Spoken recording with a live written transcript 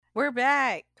We're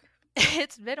back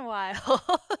It's been a while.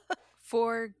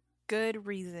 for good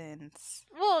reasons.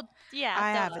 Well, yeah,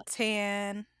 I have duh. a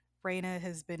tan. Raina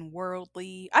has been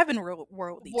worldly. I've been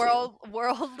worldly too.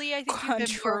 Worldly, I think you've been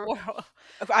more Contra- world.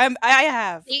 I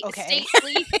have. Okay.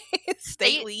 Stately.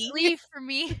 Stately. Stately for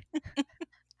me.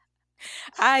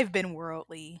 I've been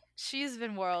worldly. She's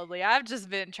been worldly. I've just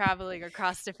been traveling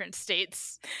across different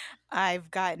states.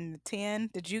 I've gotten a tan.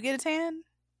 Did you get a tan?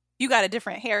 You got a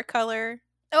different hair color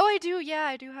Oh, I do. Yeah,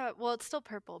 I do have. Well, it's still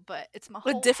purple, but it's my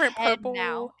with whole different head now.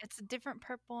 purple, It's a different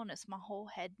purple, and it's my whole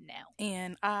head now.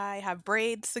 and I have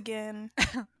braids again.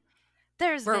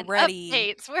 There's We're been ready.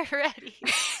 updates. We're ready.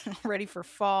 Ready for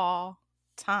fall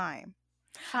time.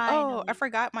 Finally. Oh, I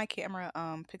forgot my camera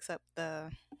picks up the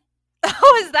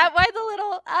Oh, is that why the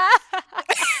little?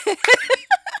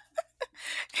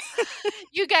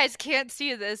 You guys can't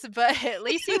see this, but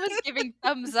Lacey was giving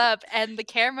thumbs up, and the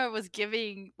camera was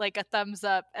giving like a thumbs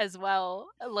up as well,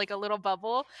 like a little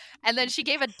bubble. And then she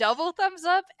gave a double thumbs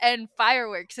up, and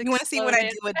fireworks You want to see when I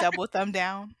exploded. do a double thumb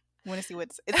down? You want to see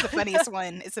it's the funniest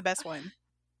one. It's the best one.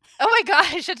 Oh my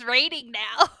gosh, it's raining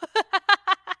now.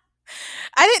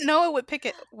 I didn't know it would pick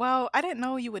it. Well, I didn't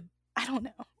know you would. I don't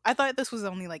know. I thought this was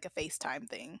only like a FaceTime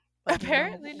thing. Like,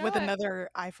 Apparently with not. another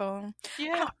iPhone.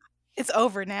 Yeah. It's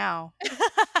over now.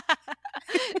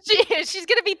 She's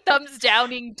gonna be thumbs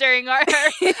downing during our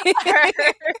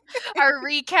our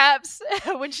recaps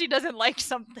when she doesn't like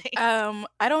something.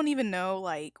 I don't even know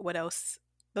like what else.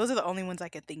 Those are the only ones I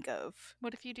could think of.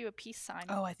 What if you do a peace sign?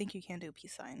 Oh, I think you can do a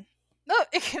peace sign. Oh,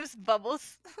 it gives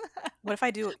bubbles. What if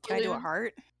I do? Can I do a Balloon.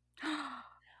 heart?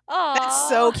 Oh, That's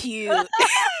so cute.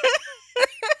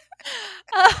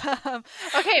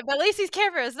 Okay, but Lacey's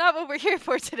camera is not what we're here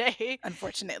for today.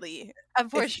 Unfortunately.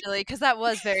 Unfortunately, because that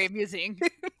was very amusing.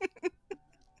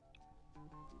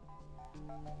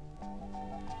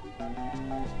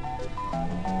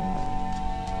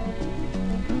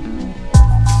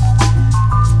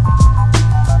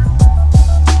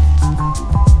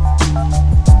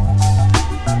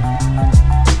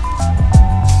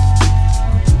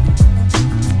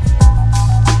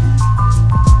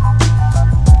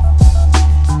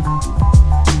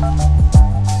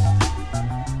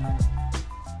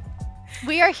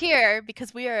 We are here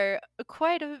because we are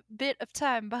quite a bit of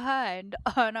time behind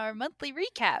on our monthly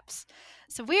recaps.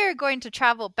 So we are going to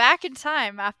travel back in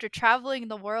time after traveling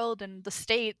the world and the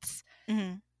states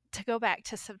hmm to go back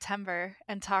to September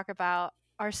and talk about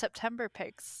our September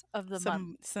picks of the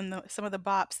month. some of the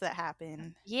bops that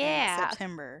happened Yeah. in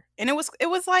September. And it was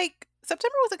like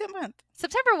September was a good month.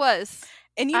 September was.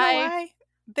 And you know I why? I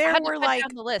There had were to cut like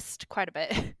down the list quite a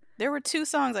bit. there were 2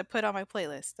 songs I put on my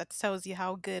playlist. That tells you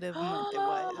how good of a month it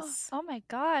was. Oh my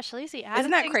gosh, Lacey added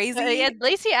Isn't that things crazy? yeah,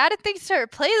 Lacey added things to her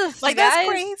playlist, Like you guys. that's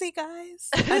crazy, guys.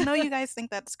 I know you guys think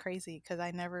that's crazy cuz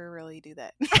I never really do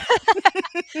that.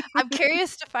 I'm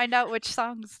curious to find out which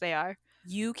songs they are.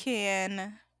 We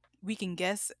can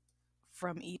guess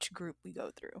from each group we go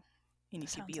through. And you could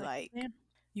Sounds be like a like, plan.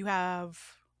 you have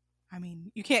I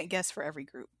mean, you can't guess for every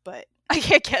group, but I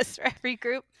can't guess for every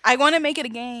group. I want to make it a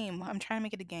game. I'm trying to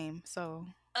make it a game. So,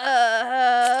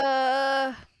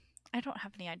 I don't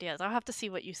have any ideas. I'll have to see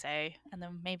what you say and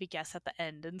then maybe guess at the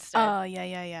end instead. oh,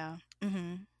 yeah.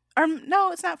 Mhm.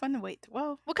 No, it's not fun to wait.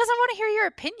 Well, Because I want to hear your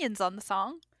opinions on the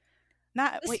song.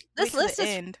 not This- wait this wait till list the is-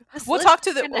 end. This We'll list talk to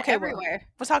is the kinda okay, everywhere.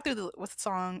 we'll talk through the with the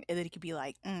song and then it could be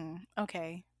like,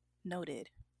 okay, noted.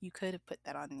 You could have put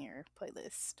that on your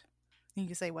playlist. And you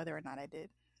can say whether or not I did.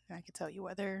 And I could tell you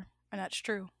whether or not it's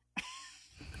true.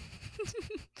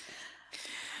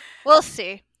 We'll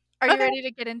see. Are you Okay. ready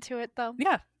to get into it though?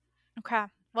 Yeah. Okay.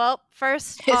 Well,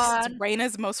 first It's on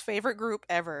Raina's most favorite group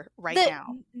ever right the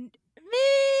now.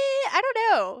 I don't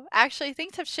know. Actually,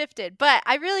 things have shifted, but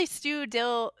I really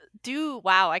do.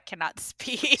 Wow, I cannot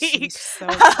speak. She's so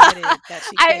excited that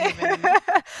she can't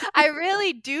even. I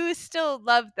really do still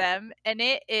love them, and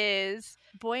it is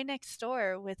Boy Next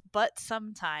Door with "But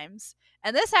Sometimes,"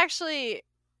 and this actually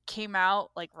came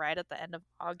out like right at the end of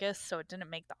August, so it didn't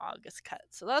make the August cut.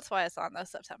 So that's why it's on the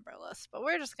September list. But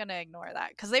we're just gonna ignore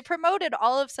that because they promoted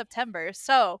all of September.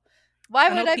 So why I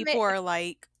would know I people are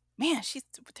like, man,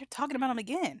 they're talking about them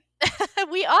again.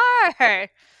 We are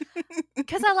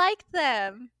because I like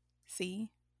them. See,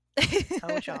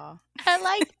 told y'all. I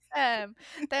like them.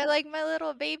 They're like my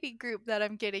little baby group that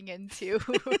I'm getting into.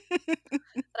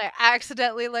 That I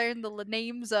accidentally learned the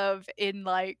names of in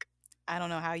like I don't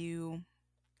know how you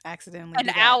accidentally an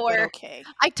do that, hour. but okay,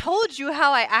 I told you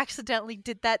how I accidentally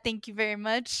did that. Thank you very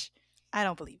much. I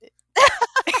don't believe it.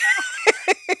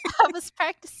 I was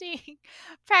practicing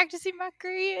my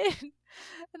Korean,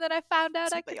 and then I found out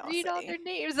That's I what they could all read all say. their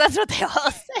names. That's what they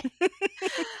all say.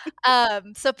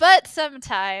 So but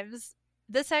sometimes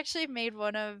this actually made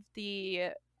one of the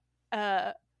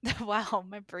uh wow,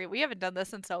 my brain, we haven't done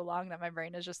this in so long that my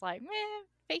brain is just like, meh,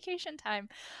 vacation time.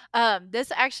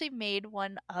 This actually made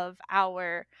one of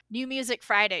our New Music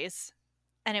Fridays,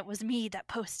 and it was me that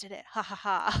posted it. Ha ha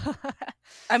ha.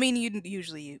 I mean, you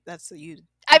usually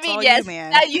I that's mean, all you, yes,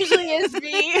 man. that usually is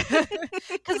me.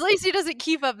 Because Lacey doesn't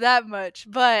keep up that much,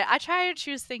 but I try to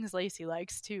choose things Lacey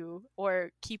likes too,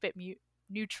 or keep it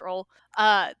neutral.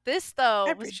 This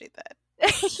I though was. appreciate that.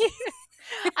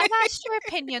 I've asked your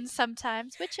opinion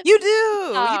sometimes. Which of You these two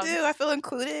do. You songs? do. I feel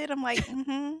included. I'm like,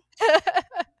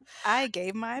 I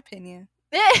gave my opinion.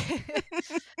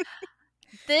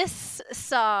 This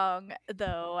song,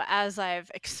 though, as I've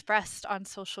expressed on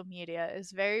social media,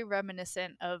 is very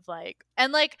reminiscent of like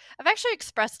I've actually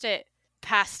expressed it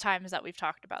past times that we've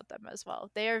talked about them as well.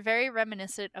 They are very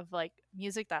reminiscent of like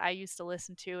music that I used to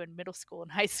listen to in middle school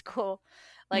and high school,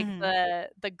 like Hmm. the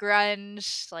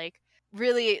grunge, like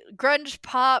really grunge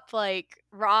pop, like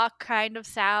rock kind of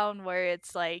sound where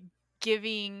it's like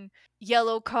giving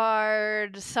Yellow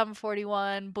Card, Sum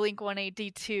 41, Blink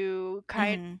 182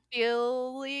 kind Hmm.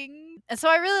 feeling. And so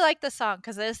I really like this song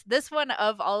because this one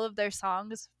of all of their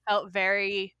songs felt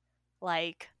very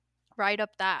like right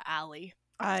up that alley,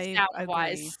 I sound agree.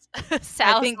 wise,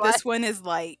 I sound think wise this one is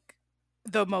like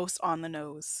the most on the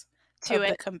nose to of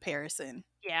it. the comparison.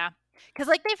 Yeah, because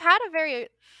like they've had a very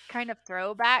kind of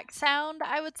throwback sound,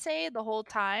 I would say, the whole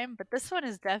time, but this one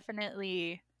is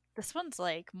definitely this one's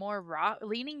like more rock,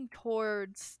 leaning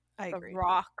towards I the agree.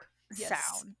 rock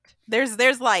Yes. sound. There's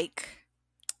like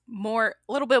a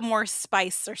little bit more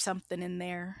spice or something in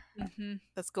there Hmm.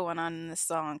 that's going on in this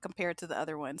song compared to the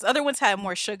other ones. Other ones had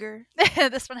more sugar.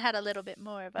 This one had a little bit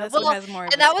more of a This one well, has more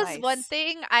of and a that was one spice.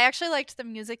 thing. I actually liked the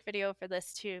music video for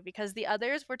this too because the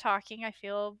others were talking, I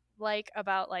feel like,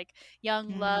 about like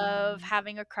young love, Mm.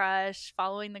 having a crush,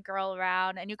 following the girl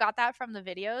around, and you got that from the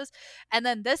videos. And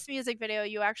then this music video,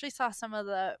 you actually saw some of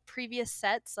the previous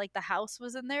sets, like the house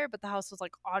was in there, but the house was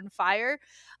like on fire.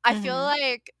 I feel Mhm.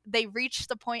 like they reached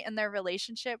the point in their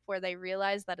relationship where they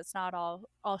realized that it's not all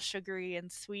sugary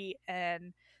and sweet,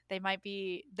 and they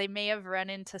may have run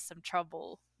into some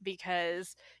trouble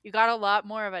because you got a lot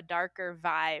more of a darker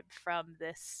vibe from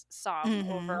this song Mhm.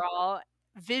 overall,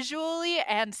 visually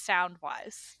and sound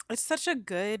wise. It's such a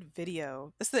good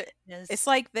video. It It's is.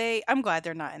 like I'm glad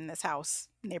they're not in this house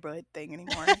neighborhood thing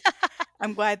anymore.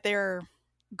 I'm glad they're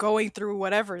going through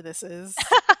whatever this is,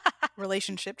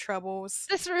 relationship troubles,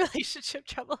 This relationship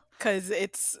trouble. cuz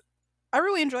I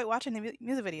really enjoyed watching the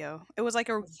music video. It was like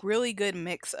a really good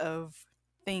mix of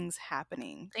things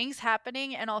happening. Things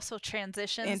happening and also And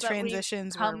transitions that we've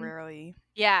transitions were come. really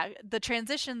Yeah, the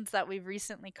transitions that we've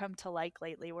recently come to like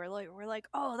lately, we're like,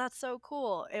 oh, that's so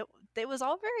cool. It was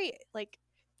all very like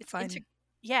it's fun.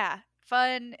 yeah,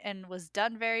 fun and was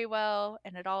done very well,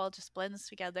 and it all just blends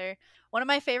together. One of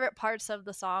my favorite parts of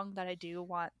the song that I do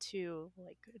want to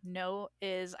like note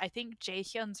is I think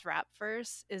Jaehyun's rap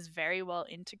verse is very well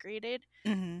integrated.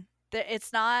 Mhm.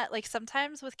 It's not like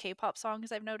sometimes with K-pop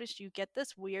songs I've noticed you get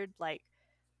this weird like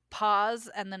pause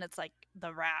and then it's like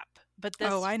the rap, but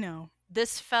Oh, this I know.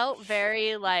 this felt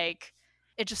very like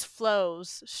it just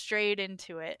flows straight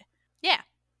into it. Yeah,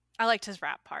 I liked his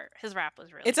rap part. His rap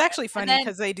was really It's good. actually And funny then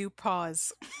cuz they do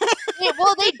pause.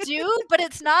 well, they do, but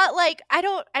it's not like I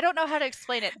don't know how to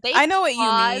explain it. They I know what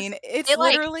you pause. mean. It's They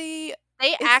like literally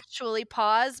they it's actually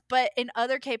pause, but in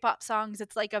other K-pop songs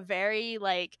it's like a very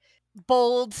like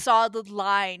bold solid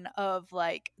line of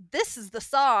like this is the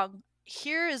song.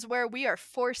 Here is where we are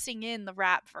forcing in the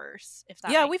rap verse, if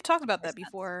that yeah, makes we've talked about more that sense.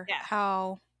 before. Yeah.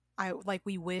 How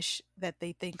we wish that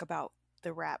they think about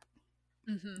the rap.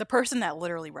 Mhm. The person that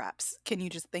literally raps, can you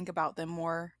just think about them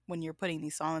more when you're putting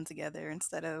these songs together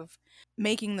instead of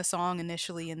making the song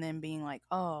initially and then being like,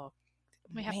 "Oh,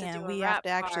 We have to man, do a we have rap to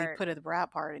actually part. put a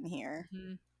rap part in here.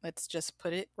 Mhm. Let's just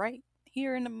put it right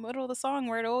here in the middle of the song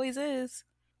where it always is."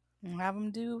 And have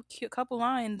them do a couple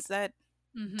lines that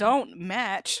Mhm. don't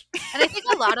match. And I think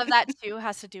a lot of that too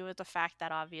has to do with the fact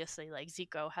that obviously like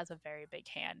Zico has a very big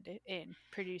hand in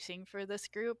producing for this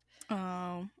group.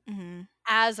 Oh, mhm.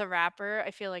 As a rapper,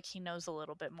 I feel like he knows a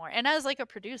little bit more. And as like a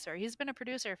producer, he's been a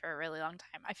producer for a really long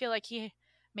time. I feel like he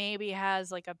maybe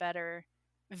has like a better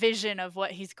vision of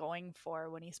what he's going for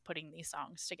when he's putting these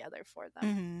songs together for them.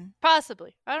 Mhm.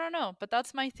 Possibly. I don't know, but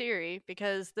that's my theory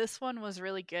because this one was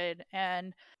really good.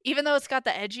 And even though it's got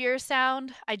the edgier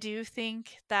sound, I do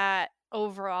think that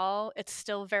overall it's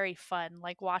still very fun.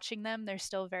 Like watching them, they're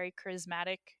still very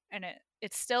charismatic and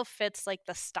it still fits like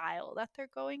the style that they're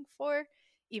going for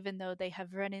even though they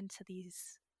have run into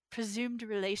these presumed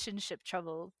relationship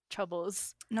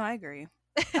troubles. No, I agree.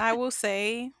 I will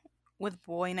say with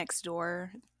Boy Next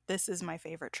Door, this is my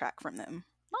favorite track from them.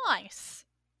 Nice.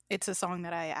 It's a song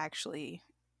that I actually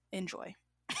enjoy.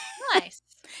 Nice.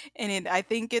 And I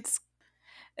think it's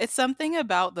something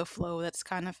about the flow that's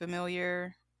kind of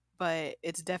familiar, but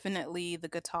it's definitely the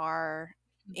guitar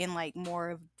and like more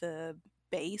of the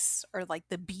bass or like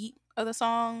the beat of the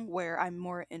song where I'm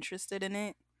more interested in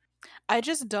it. I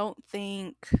just don't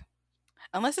think,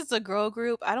 unless it's a girl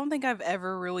group, I don't think I've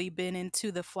ever really been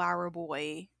into the flower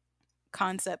boy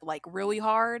concept like really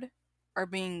hard or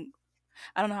being,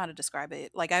 I don't know how to describe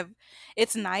it. Like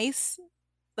it's nice,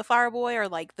 the flower boy or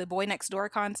like the boy next door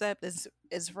concept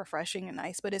is refreshing and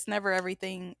nice, but it's never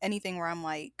anything where I'm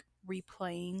like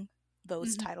replaying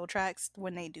those Mhm. title tracks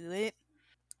when they do it.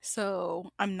 So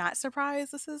I'm not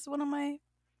surprised this is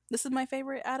my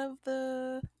favorite out of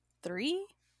the three.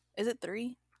 Is it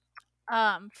three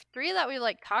Three that we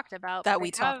like talked about. that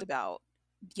we talked about?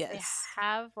 They Yes.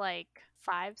 have like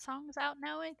 5 songs out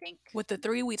now, I think. With the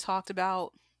three we talked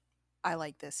about, I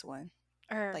like this one.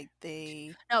 Or Like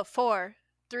they no, 4.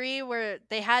 3 were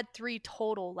they had 3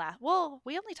 total last. Well,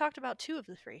 we only talked about 2 of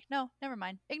the 3. No, never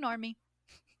mind. Ignore me.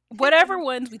 whatever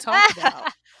ones we talked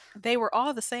about, they were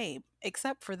all the same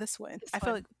except for this one. This I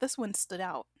feel one like this one stood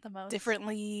out the most.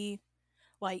 differently,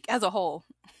 like as a whole.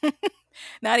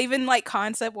 Not even like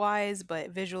concept wise,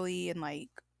 but visually and like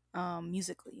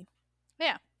musically.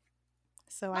 Yeah.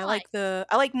 So Nice.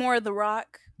 I like more of the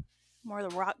rock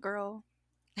girl.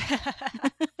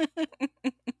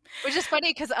 Which is funny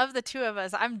because of the 2 of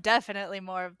us, I'm definitely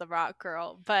more of the rock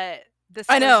girl, but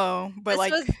I know, but this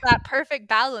like was that perfect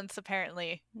balance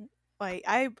apparently.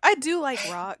 I do like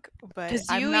rock, but Because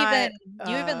I'm not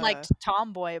you even liked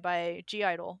Tomboy by G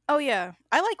Idol. oh yeah,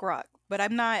 I like rock, but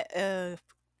I'm not a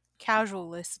casual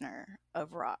listener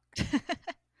of rock.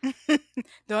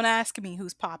 Don't ask me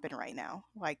who's popping right now,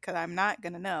 like, cause I'm not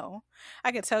gonna know.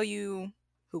 I could tell you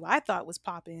who I thought was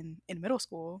popping in middle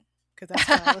school, cause that's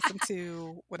what I listened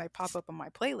to when I pop up on my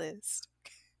playlist.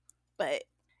 But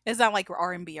it's not like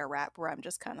R&B or rap where I'm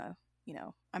just kind of,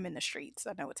 I'm in the streets.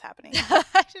 I know what's happening.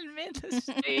 I didn't mean the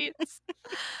streets.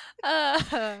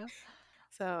 Uh,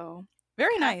 So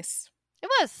very okay. nice. It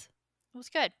was. It was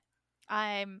good.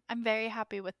 I'm very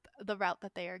happy with the route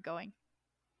that they are going.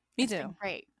 Me It's been too.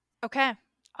 great. Okay.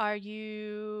 Are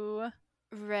you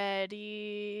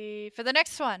ready for the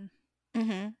next one?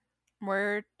 Mm-hmm.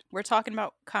 We're talking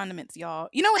about condiments, y'all.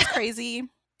 You know what's crazy?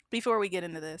 Before we get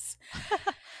into this,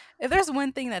 if there's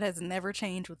one thing that has never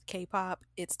changed with K-pop,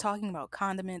 it's talking about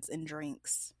condiments and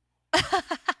drinks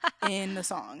in the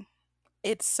song.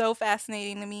 It's so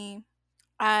fascinating to me.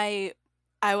 I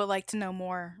I would like to know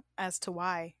more as to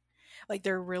why. Like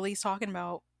they're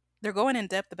going in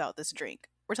depth about this drink.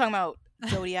 We're talking about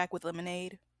Zodiac with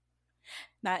lemonade,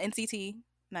 not NCT,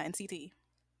 not NCT.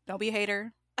 Don't be a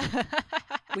hater.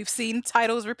 We've seen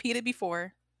titles repeated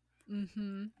before,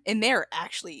 Mm-hmm. and they're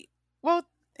actually well.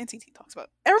 NCT talks about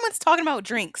everyone's talking about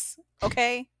drinks,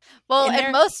 okay? Well, And and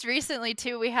they're most recently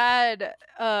too, we had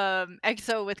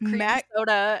EXO with cream mac.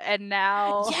 soda, and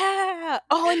now Yeah.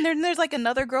 Oh, and then there's like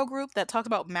another girl group that talks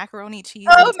about macaroni cheese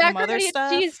oh, and some other macaroni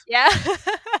and cheese. stuff. Yeah.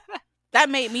 That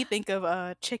made me think of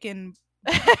a chicken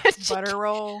butter Chicken.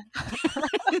 roll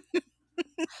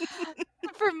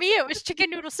For me, it was chicken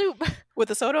noodle soup. with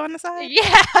a soda on the side.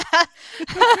 Yeah.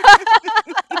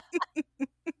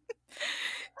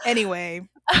 Anyway,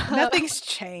 nothing's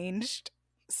changed.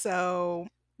 So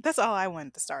that's all I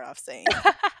wanted to start off saying.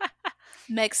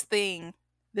 Next thing,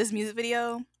 this music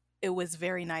video, it was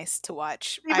very nice to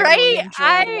watch. I really Right?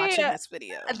 enjoyed watching this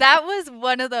video. That was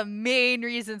one of the main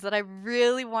reasons that I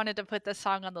really wanted to put this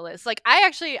song on the list. Like I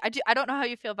don't know how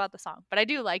you feel about the song, but I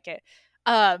do like it.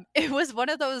 It was one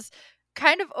of those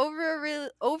kind of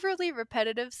overly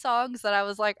repetitive songs that I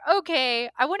was like, okay,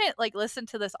 I wouldn't like listen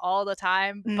to this all the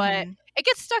time, but Hmm. it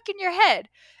gets stuck in your head.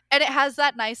 And it has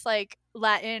that nice like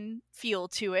Latin feel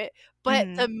to it. But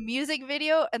Hmm. the music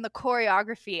video and the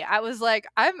choreography, I was like,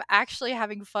 I'm actually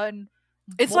having fun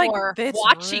It's like more it's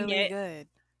watching really it. good.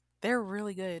 They're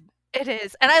really good. It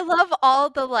is. And I love all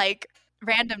the like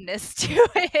randomness to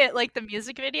it, like the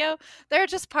music video. There are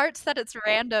just parts that it's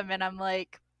random and I'm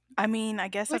like, I mean, I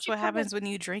guess where'd that's you what come happens when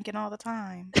you drink it all the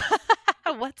time.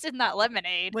 up what's in that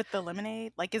lemonade? With the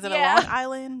lemonade? Like, is it a Yeah. Long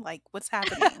Island? Like, what's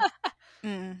happening?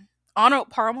 Mm. Arnold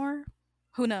Paramore?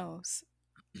 Who knows?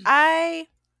 I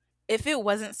If it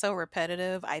wasn't so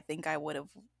repetitive, I think I would have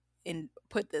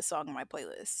put this song on my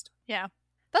playlist. Yeah.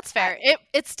 That's I fair.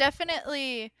 It's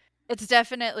definitely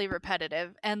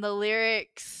repetitive and the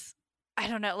lyrics I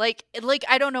don't know,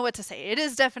 I don't know what to say. It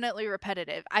is definitely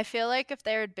repetitive. I feel like if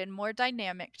there had been more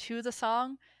dynamic to the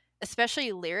song,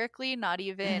 especially lyrically, not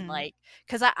even Mhm. like,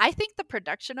 because I think the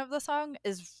production of the song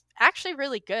is actually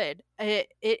really good. It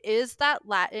is that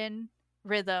Latin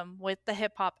rhythm with the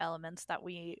hip hop elements that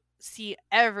we see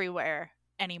everywhere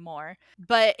anymore,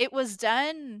 but it was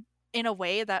done in a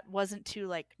way that wasn't too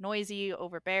like noisy,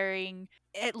 overbearing.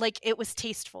 It was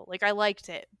tasteful. Like I liked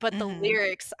it, but the Mhm.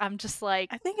 lyrics, I'm just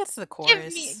like, I think it's the Give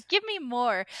me chorus. give me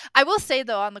more. I will say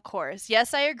though on the chorus,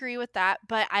 yes, I agree with that,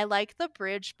 but I like the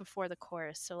bridge before the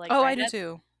chorus. So like Oh, I right do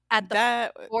too. at the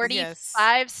That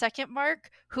yes. 45-second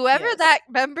mark, whoever Yes. that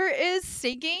member is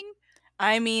singing,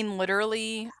 I mean,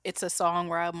 literally, it's a song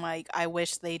where I'm like, I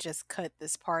wish they just cut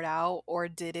this part out or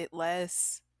did it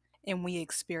less and we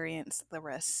experience the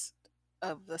rest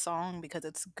of the song because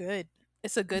it's good.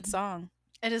 It's a good Mhm. song.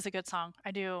 It is a good song.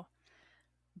 I do.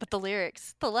 But the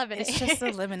lyrics, the It's just the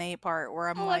lemonade. lemonade part where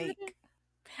The I'm lemonade. like,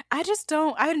 I just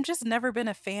don't, I've just never been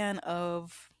a fan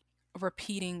of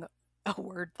repeating a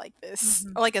word like this,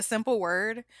 Mhm. or like a simple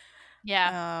word.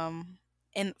 Yeah. Um,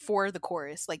 and for the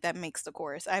chorus, like that makes the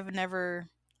chorus. I'd never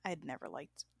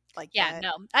liked like Yeah, that.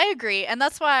 no, I agree, and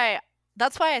that's why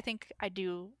I think I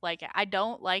do like it. I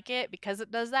don't like it because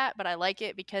it does that, but I like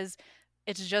it because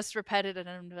it's just repetitive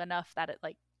enough that it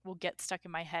like will get stuck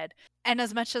in my head. And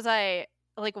as much as I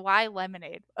like, why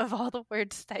lemonade of all the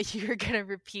words that you're gonna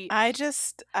repeat?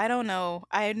 I don't know.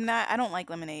 I don't like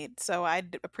lemonade, so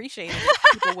I'd appreciate it if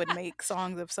people would make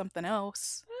songs of something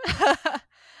else.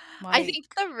 I think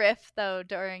Like, the riff though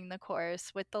during the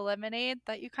chorus with the lemonade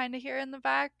that you kind of hear in the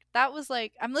back, that was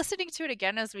like, I'm listening to it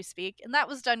again as we speak, and that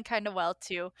was done kind of well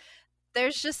too.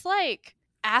 There's just like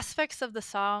aspects of the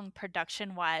song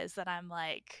production wise that I'm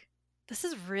like, this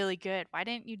is really good. Why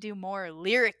didn't you do more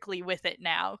lyrically with it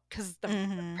now? Because the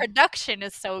mhm. production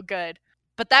is so good.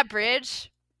 But that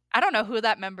bridge, I don't know who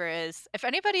that member is. If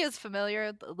anybody is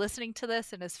familiar listening to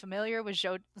this and is familiar with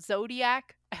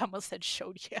Zodiac, I almost said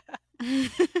Zodiac.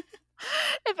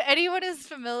 If anyone is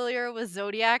familiar with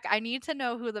Zodiac, I need to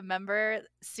know who the member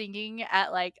singing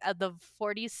at the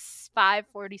 45,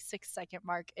 46-second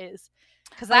mark is.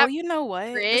 Because Oh, that you know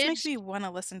what? This makes bridge, me want to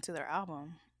listen to their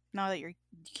album. Now that you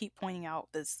keep pointing out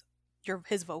this, your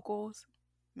his vocals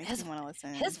makes me his want to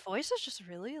his listen. voice is just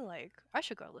really like, I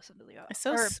should go listen to the It's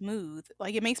so or smooth.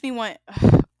 Like it makes me want.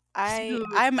 smooth.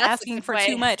 I'm That's a asking good for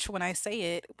too way. much when I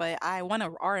say it, but I want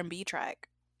a R&B track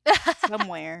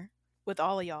somewhere with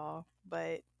all of y'all.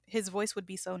 But his voice would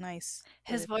be so nice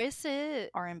His with voice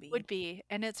R&B. would be,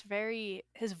 and his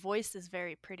voice is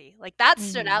very pretty. Like that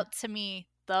stood Mhm. out to me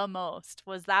the most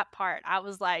was that part. I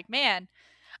was like, man,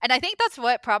 and I think that's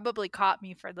what probably caught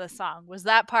me for this song was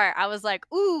that part. I was like,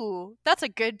 ooh, that's a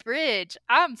good bridge.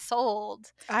 I'm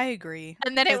sold. I agree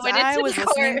And then it cuz went I into was the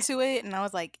listening chorus. to it and I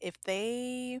was like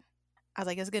I was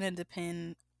like it's going to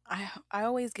depend. I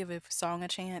always give a song a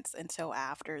chance until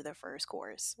after the first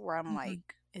chorus where I'm like, Mhm.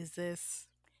 is this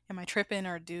am I tripping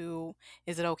or do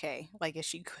is it okay? Like is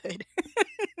she good?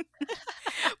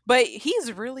 But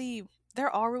he's really they're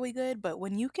all really good, but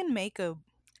when you can make a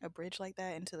bridge like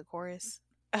that into the chorus,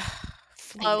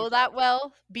 I eat Flow it up. that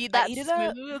well, be I that eat it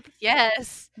up. smooth.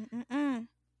 Yes. Mm-mm-mm.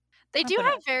 They I'm do gonna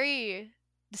have very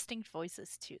distinct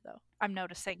voices too, though. I'm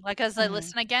noticing. Like as I mhm.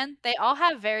 listen again, they all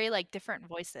have very like different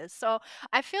voices. So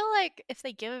I feel like if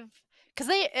they give, because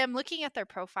they am looking at their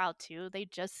profile too. They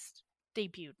just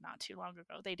debuted not too long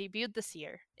ago. They debuted this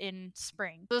year in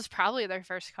spring. It was probably their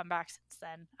first comeback since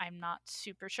then. I'm not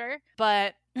super sure,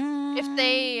 but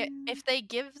Mm, if they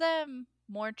give them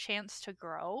more chance to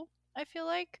grow, I feel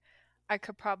like I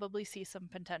could probably see some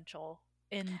potential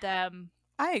in them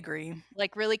I agree.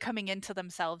 like really coming into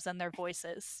themselves and their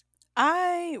voices.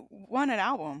 I want an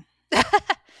album.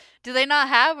 Do they not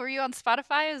have? Were you on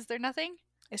Spotify? Is there nothing?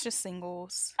 It's just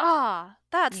singles. Ah,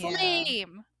 that's Yeah.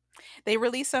 lame. They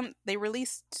released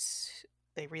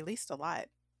a lot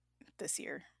this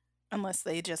year. Unless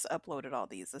they just uploaded all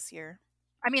these this year.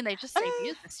 I mean, they just Uh,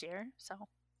 debuted this year, so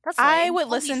that's I lame. would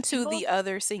Only listen to single? the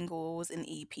other singles and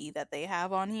EP that they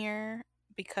have on here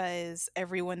because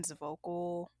everyone's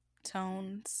vocal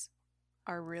tones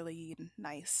are really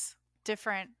nice.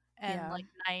 Different and Yeah. like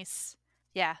nice.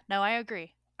 Yeah, no, I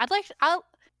agree.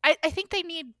 I think they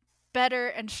need better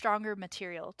and stronger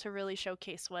material to really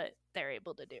showcase what they're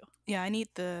able to do. Yeah, I need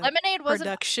the Lemonade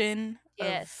wasn't. production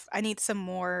of Yes. I need some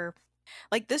more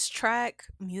like this track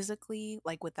musically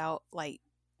like without like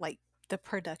the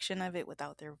production of it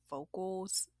without their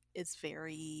vocals is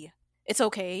very it's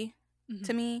okay Mhm,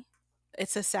 to me.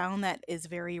 It's a sound that is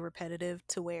very repetitive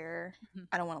to where mhm.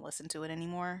 I don't want to listen to it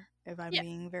anymore if I'm Yeah.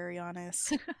 being very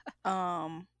honest.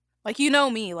 Um Like, you know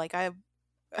me, like I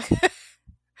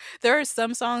there are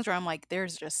some songs where I'm like,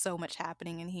 there's just so much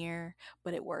happening in here,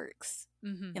 but it works.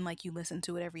 Mm-hmm. And like you listen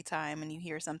to it every time and you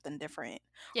hear something different. Or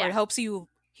Yeah, it helps you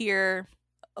hear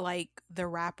like the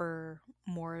rapper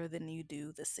more than you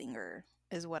do the singer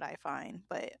is what I find.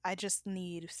 But I just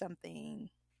need something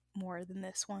more than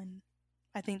this one.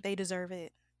 I think they deserve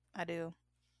it. I do.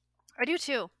 I do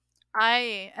too.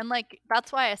 And like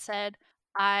that's why I said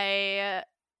I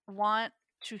want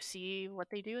to see what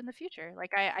they do in the future.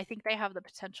 Like I think they have the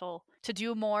potential to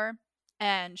do more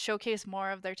and showcase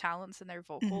more of their talents and their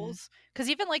Hmm. vocals. Because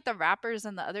even like the rappers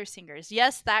and the other singers,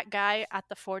 yes, that guy at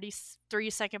the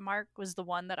 43-second mark was the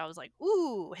one that I was like,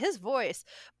 ooh, his voice.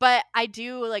 But I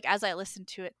do like as I listen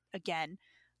to it again,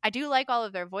 I do like all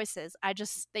of their voices.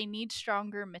 They need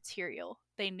stronger material.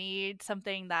 They need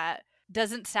something that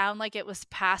doesn't sound like it was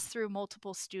passed through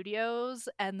multiple studios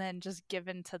and then just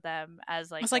given to them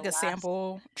as like It's the like a last.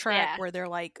 sample track Yeah. where they're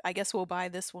like, I guess we'll buy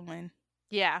this one.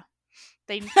 Yeah.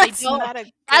 They That's don't not a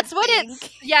good that's what thing. it's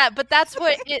yeah, but that's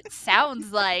what it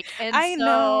sounds like. And I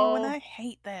know, and so I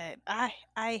hate that.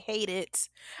 I hate it.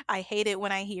 I hate it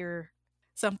when I hear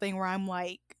something where I'm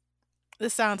like,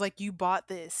 this sounds like you bought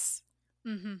this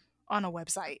mhm. on a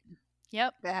website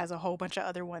Yep. that has a whole bunch of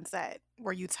other ones that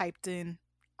where you typed in,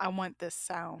 I want this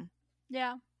sound.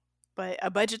 Yeah. But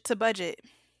a budget to budget,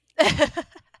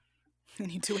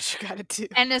 and you do what you gotta do.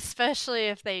 And especially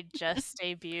if they just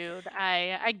debuted.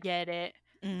 I get it.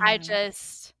 I Hmm.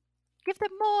 just give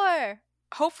them more.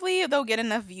 Hopefully they'll get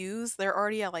enough views. They're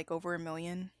already at like over 1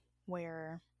 million.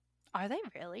 Where Are they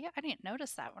really? I didn't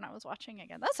notice that when I was watching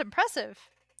again. That's impressive.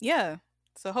 yeah,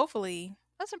 so hopefully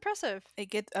That's impressive.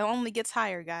 it only gets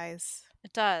higher, guys.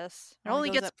 It does. It Only only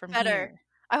goes gets up from better. here.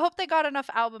 I hope they got enough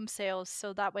album sales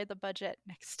so that way the budget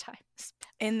next time is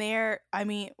better. And there, I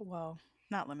mean, well,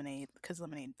 not Lemonade, because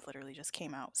Lemonade literally just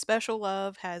came out. Special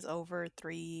Love has over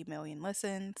 3 million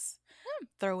listens. Hmm.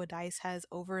 Throw a Dice has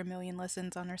over 1 million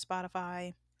listens on their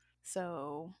Spotify.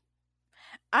 So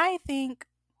I think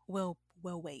we'll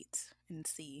wait and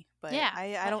see. But Yeah.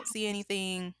 I don't see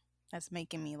anything that's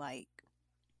making me like,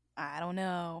 I don't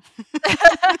know.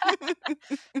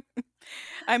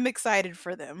 I'm excited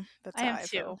for them. That's I how am I too.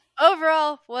 feel.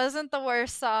 Overall, wasn't the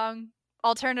worst song.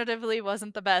 Alternatively,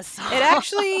 wasn't the best song. It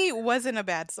actually wasn't a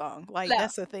bad song. Like, No.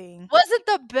 that's the thing. Wasn't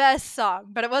the best song,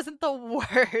 but it wasn't the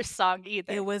worst song It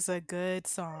either. was a good It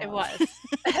song. was.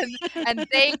 And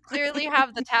they clearly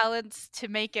have the talents to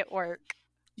make it work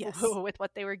Yes. with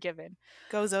what they were given.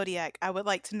 Go Zodiac. I would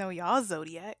like to know y'all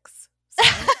Zodiacs. So,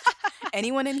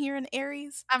 anyone in here in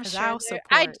Aries? I'm Because sure I'll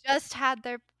I support. just had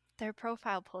their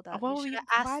profile pulled up. You Well, should have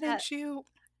why asked that. didn't you?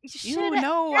 You should You have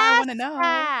know I want to asked know.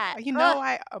 that. You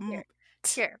know Here,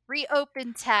 here,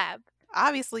 reopen tab.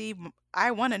 obviously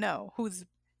I want to know who's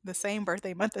the same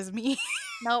birthday month as me.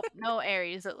 Nope, no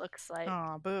Aries, it looks like.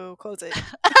 Aw, boo, close it.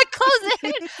 Close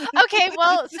it. Okay,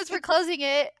 well, since we're closing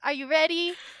it, are you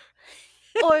ready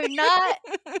or not?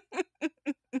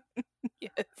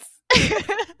 Yes.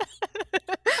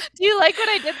 Do you like what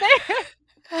I did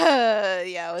there?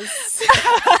 Yeah, it was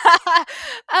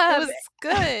it um, was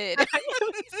good.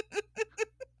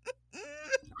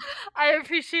 I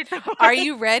appreciate the Are work.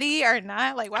 you ready or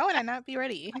not? Like, why would I not be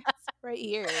ready? It's right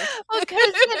here. Because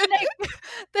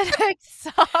the next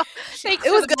song. Thanks It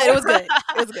for was the good. It was good.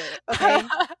 It was good. Okay.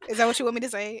 Is that what you want me to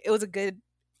say? It was a good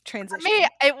transition.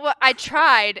 I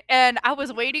tried, and I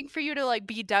was waiting for you to like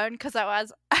be done because I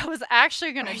was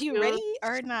actually Are gonna you do. ready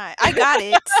or not? I got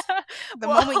it. The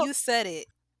Well, moment you said it,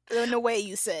 in the way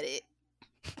you said it.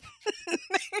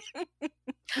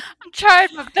 I'm trying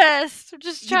my best. I'm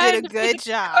just You did trying a to be good I'm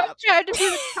job. trying to be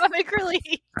the comic relief.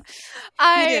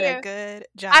 You did a I good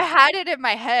job. I had it in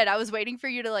my head. I was waiting for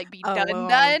you to like be Oh, well,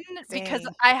 done because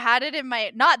dang. I had it in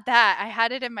my not that I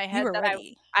had it in my You head were that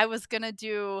ready. I was gonna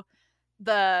do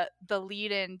the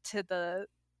lead in to the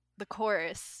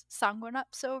chorus. Song went up,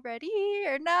 so ready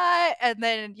or not, and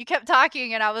then you kept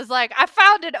talking, and I was like, I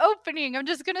found an opening. I'm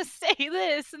just gonna say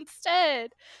this instead.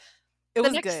 It The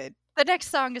was next good. the next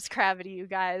song is Cravity, you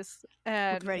guys, With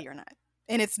and ready or not.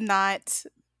 And it's not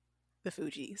the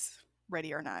Fugees.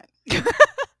 Ready or not.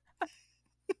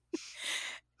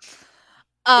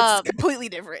 It's completely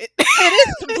different. it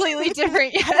is completely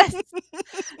different, yes.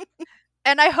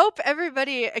 And I hope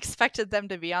everybody expected them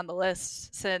to be on the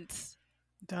list since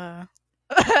Duh.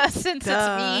 since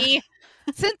Duh. it's me.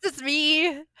 Since it's me.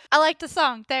 I like the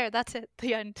song. There, that's it.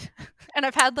 The end. And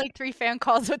I've had like 3 fan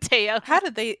calls with Teo. How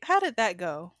did that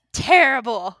go?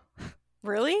 Terrible.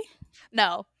 Really?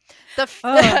 No. The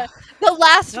Ugh, the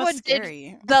last that's one did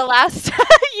scary. the last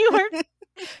you were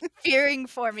fearing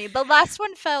for me. The last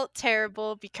one felt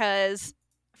terrible because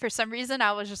For some reason,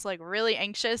 I was just like really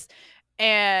anxious.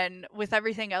 And with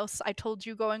everything else I told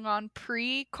you going on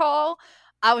pre call,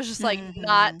 I was just like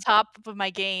not Mhm. top of my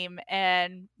game.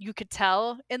 And you could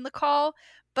tell in the call.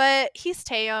 But he's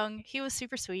Taeyong. He was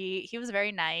super sweet. He was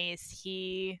very nice.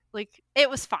 It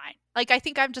was fine. Like, I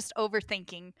think I'm just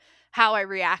overthinking how I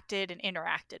reacted and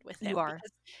interacted with You him are.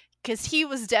 because he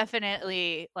was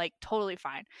definitely like totally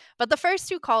fine. But the first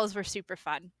two calls were super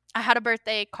fun. I had a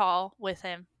birthday call with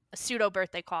him, a pseudo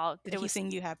birthday call. Did It he was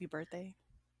sing you happy birthday?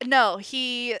 no,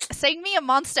 he sang me a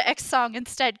Monster X song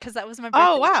instead because that was my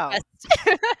Oh, birthday wow. request.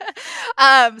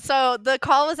 So the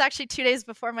call was actually 2 days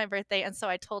before my birthday, and so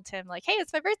I told him like, "Hey,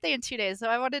 it's my birthday in 2 days, so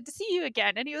I wanted to see you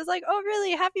again." And he was like, "Oh,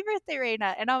 really? Happy birthday,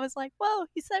 Reina!" And I was like, "Whoa,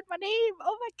 he said my name!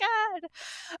 Oh my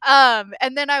god!"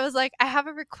 And then I was like, "I have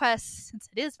a request since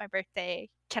it is my birthday.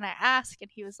 Can I ask?" And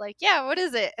he was like, "Yeah, what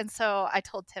is it?" And so I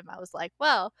told him I was like,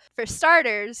 "Well, for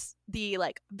starters, the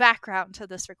like background to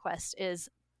this request is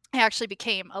I actually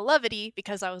became a Levity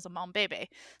because I was a mom baby.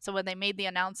 So when they made the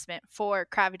announcement for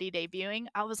Cravity debuting,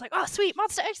 I was like, oh, sweet,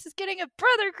 Monster X is getting a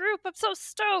brother group. I'm so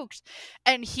stoked.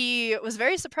 And he was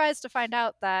very surprised to find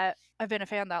out that I've been a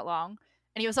fan that long.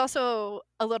 And he was also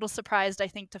a little surprised, I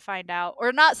think, to find out,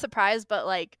 or not surprised, but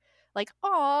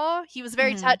aw, he was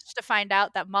very Mhm. touched to find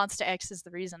out that Monster X is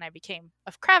the reason I became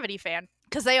a Cravity fan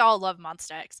because they all love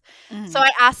Monster X. So Mhm.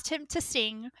 I asked him to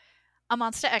sing a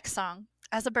Monster X song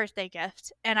as a birthday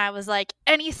gift, and I was like,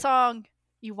 any song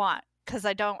you want, because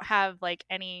I don't have like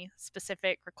any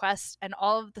specific requests, and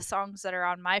all of the songs that are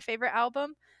on my favorite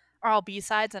album are all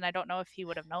B-sides, and I don't know if he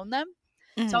would have known them.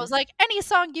 So I Mhm. was like, any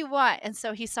song you want, and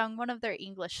so he sung one of their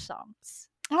English songs.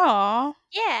 Aw.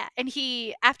 Yeah, and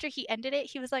he after he ended it,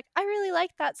 he was like, "I really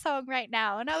like that song right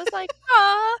now," and I was like,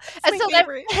 "Aw," It's and my so then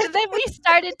favorite. then we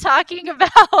started talking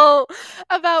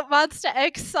about Monster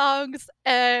X songs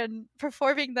and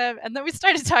performing them, and then we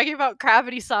started talking about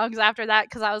Gravity songs after that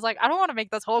because I was like, "I don't wanna make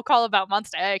this whole call about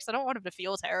Monster X, I don't want him to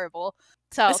feel terrible."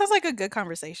 It So, sounds like a good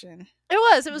conversation. it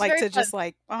was Like, very to fun. just,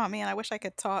 like, "Oh, man, I wish I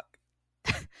could talk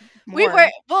We were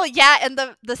more." well, yeah, and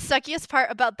the suckiest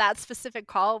part about that specific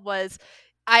call was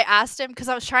I asked him because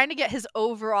I was trying to get his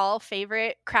overall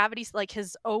favorite Gravity's like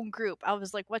his own group. I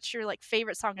was like, "What's your like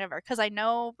favorite song ever?" Because I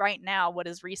know right now what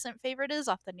his recent favorite is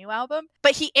off the new album.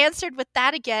 But he answered with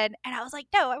that again, and I was like,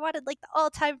 "No, I wanted like the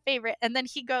all-time favorite." And then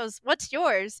he goes, "What's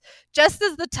yours?" Just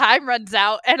as the time runs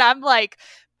out, and I'm like,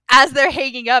 as they're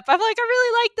hanging up, I'm like, I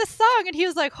really like this song. And he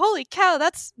was like, holy cow,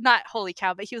 that's not holy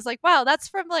cow, but he was like, wow, that's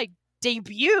from like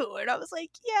debut. And I was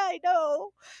like, yeah, I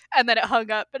know. And then it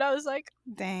hung up, and I was like,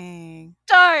 Dang.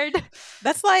 darn.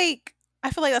 That's like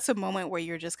I feel like that's a moment where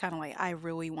you're just kinda like, "I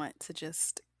really want to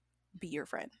just be your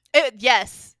friend."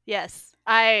 Yes, yes.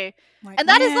 Like, And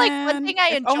that is like one "Man, thing I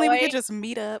if only we enjoy. could just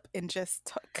meet up and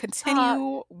just Uh,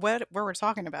 continue what we're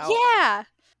talking about." yeah,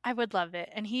 I would love it.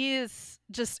 And he's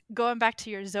just going back to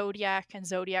your zodiac and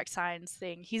zodiac signs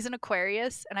thing. He's an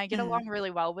Aquarius, and I get Mhm. along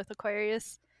really well with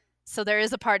Aquarius. So there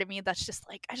is a part of me that's just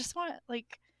like, I just want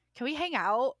like, can we hang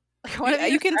out? Like, I want to be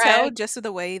You your can tell friend. just to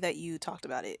the way that you talked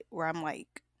about it, where I'm like,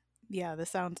 "Yeah, this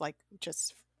sounds like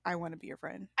just I wanna be your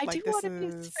friend." I do Like, want to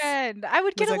be his friend. I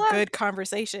would get was a along. good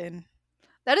conversation.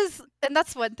 That is, and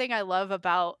that's one thing I love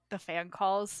about the fan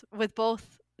calls with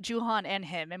both Juhan and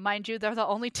him. And mind you, they're the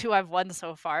only two I've won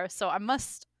so far. So I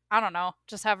must, I don't know,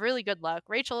 just have really good luck.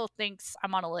 Rachel thinks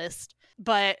I'm on a list,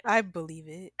 but I believe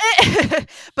it.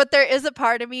 but there is a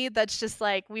part of me that's just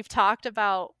like we've talked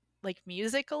about like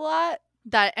music a lot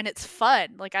that and it's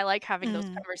fun. Like I like having those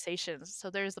Mhm. conversations. So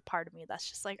there's a part of me that's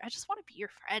just like I just want to be your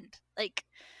friend. Like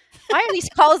why are these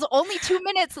calls only 2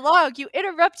 minutes long? You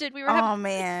interrupted. We were having Oh,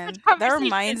 such a good man. That conversation.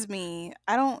 reminds me,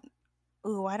 I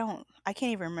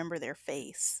can't even remember their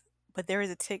face, but there is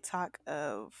a TikTok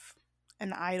of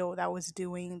an idol that was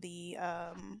doing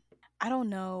I don't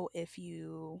know if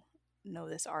you know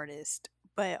this artist,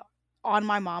 but On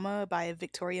My Mama by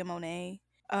Victoria Monet,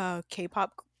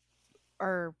 K-pop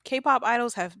or K-pop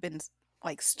idols have been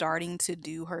like starting to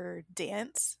do her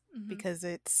dance Mhm. because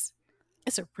it's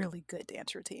a really good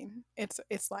dance routine. It's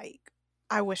like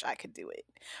I wish I could do it.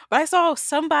 But I saw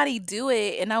somebody do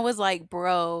it and I was like,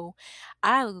 "Bro,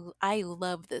 I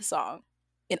love this song."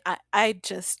 And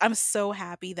I'm so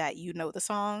happy that you know the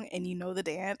song and you know the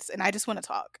dance and I just want to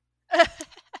talk.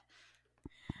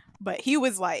 But he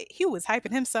was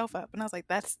hyping himself up and I was like,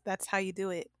 that's how you do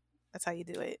it. That's how you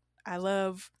do it.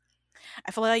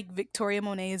 I feel like Victoria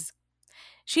Monet is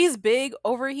she's big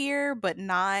over here, but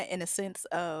not in a sense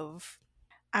of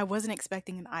I wasn't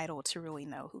expecting an idol to really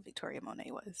know who Victoria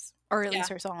Monet was, or at Yeah. least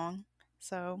her song.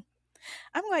 So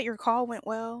I'm glad your call went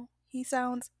well. He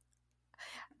sounds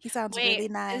He sounds Wait, really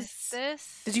is nice. Did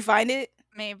this you find it?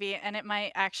 maybe? And it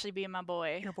might actually be my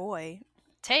boy, Your boy. You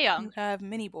Taeyong. have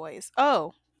many boys.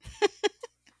 Oh,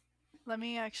 Let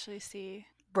me actually see.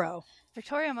 bro.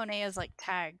 Victoria Monet is like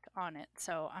tagged on it,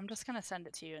 so I'm just gonna send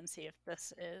it to you and see if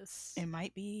this It is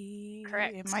might be. It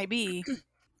correct. might be.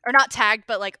 Or not tagged,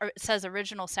 but like it says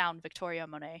original sound Victoria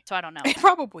Monet. So I don't know. It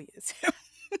probably is.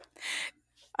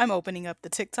 I'm opening up the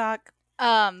TikTok.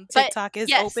 But TikTok is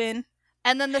yes. open.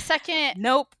 And then the second,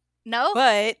 Nope. no,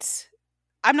 But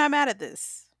I'm not mad at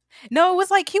this. No, it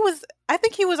was like I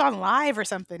think he was on live or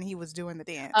something. He was doing the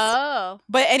dance. oh,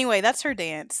 But anyway, that's her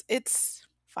dance. It's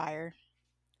fire.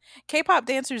 K-pop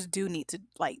dancers do need to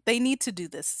they need to do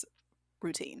this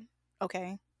routine.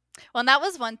 Okay? well, and that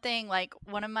was one thing. Like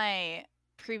one of my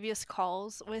previous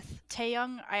calls with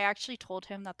Taeyong, I actually told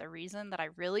him that the reason that I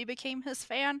really became his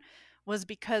fan was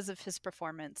because of his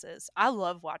performances. I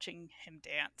love watching him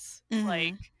dance.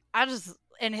 Like Mhm. I just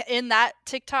in that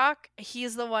TikTok,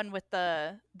 he's the one with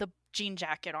the jean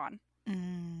jacket on.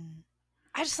 Mm.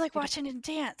 I just like watching him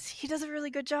dance. He does a really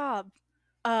good job.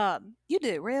 You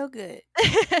did real good.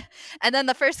 And then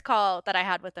the first call that I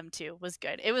had with him too was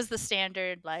good. It was the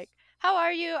standard like, "How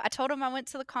are you?" I told him I went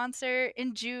to the concert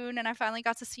in June and I finally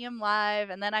got to see him live.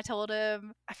 And then I told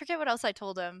him, I forget what else I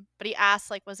told him, but he asked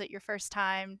like, "Was it your first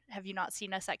time? Have you not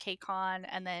seen us at KCON?"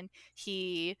 And then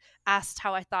he asked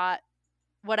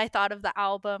what I thought of the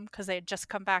album because they had just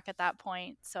come back at that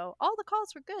point. So all the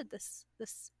calls were good this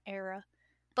era.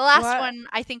 The last Well, one,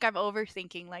 I think I'm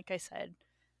overthinking, like I said,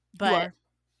 you but are.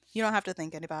 You don't have to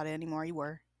think about it anymore. You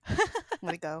were.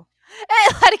 Let it go.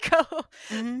 let it go.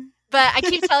 Mhm. But I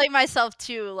keep telling myself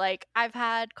too, like I've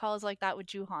had calls like that with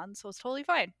Juhan, so it's totally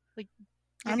fine. Like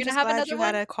you're I'm gonna just have glad another you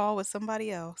had one. a call with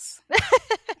somebody else.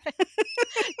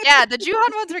 Yeah, the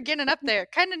Juhan ones are getting up there.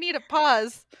 Kind of need a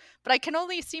pause, but I can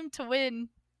only seem to win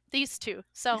these two,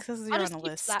 so Because I'll you're on just the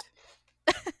keep to that.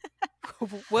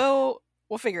 list.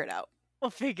 We'll figure it out. We'll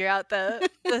figure out the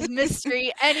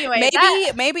mystery. Anyway,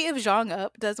 that Maybe if Zhang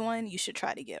Up does one, you should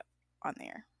try to get on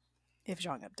there. If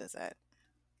Zhang Up does that.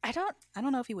 I don't I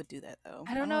don't know if he would do that though.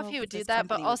 I I don't don't know if know he if would do this that,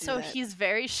 but company would do also that. he's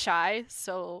very shy,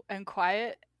 so and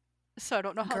quiet. So I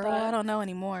don't know how Girl, I that. don't know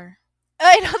anymore.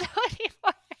 I don't know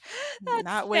anymore. That's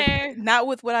Not with fair. not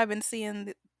with what I've been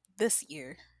seeing this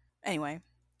year. Anyway,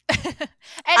 Anyway,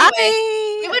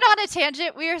 we I went on a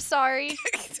tangent. We are sorry.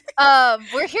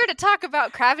 We're here to talk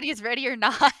about Gravity's Ready or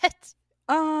Not.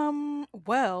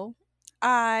 well,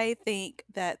 I think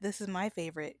that this is my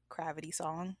favorite Cravity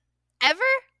song Ever?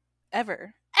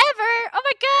 ever. Ever? Oh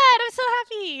my god, I'm so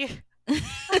happy.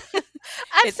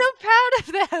 I'm so It's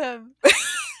proud of them.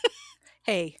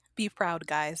 hey, be proud,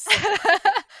 guys.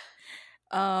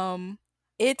 Um,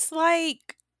 it's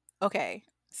like okay.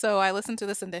 So I listened to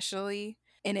this initially,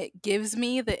 and it gives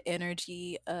me the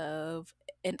energy of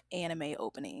an anime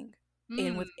opening.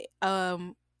 And Mm.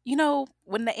 with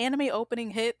when the anime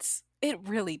opening hits, it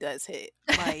really does hit.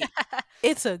 Like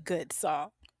it's a good song.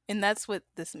 And that's what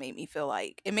this made me feel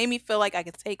like. It made me feel like I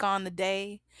could take on the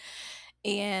day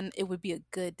and it would be a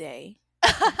good day.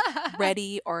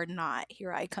 Ready or not,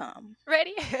 here I come.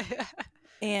 Ready?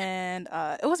 And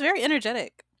it was very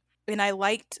energetic. And I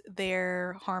liked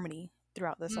their harmony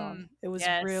throughout the song. Mm, It was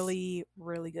yes. really,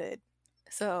 really good.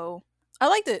 So I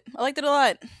liked it. I liked it a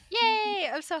lot. Yay!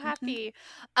 I'm so Mhm. happy.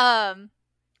 Um,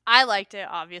 I liked it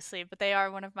obviously, but they are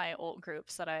one of my old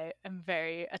groups that I am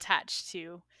very attached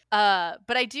to.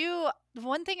 But I do the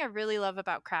one thing I really love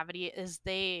about Gravity is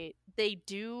they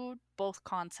do both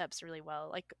concepts really well.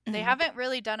 Like they Mhm. haven't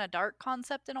really done a dark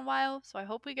concept in a while, so I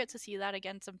hope we get to see that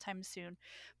again sometime soon.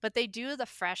 But they do the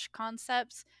fresh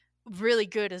concepts really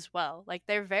good as well. Like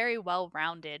they're very well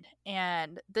rounded.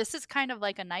 And this is kind of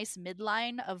like a nice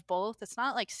midline of both. It's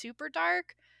not like super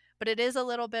dark, but it is a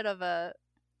little bit of a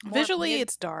more Visually, mid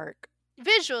it's dark.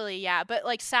 visually, yeah, but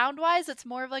like sound wise, it's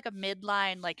more of like a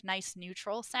midline, like nice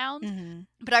neutral sound. Mhm.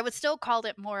 But I would still call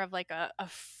it more of like a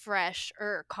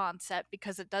fresher concept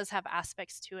because it does have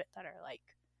aspects to it that are like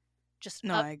just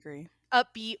No, I agree.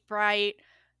 upbeat, bright.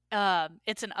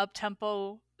 It's an up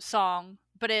tempo song,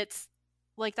 but it's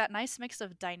like that nice mix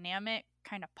of dynamic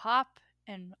kind of pop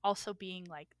and also being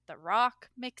like the rock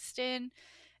mixed in,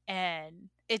 and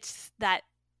it's that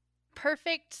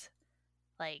perfect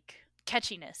like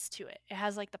catchiness to it. It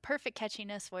has like the perfect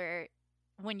catchiness where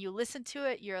when you listen to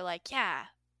it, you're like, yeah,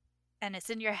 and it's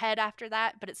in your head after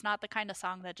that, but it's not the kind of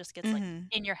song that just gets like Mhm.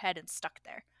 in your head and stuck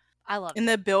there. I loved And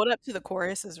it. the build up to the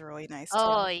chorus is really nice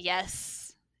Oh, too.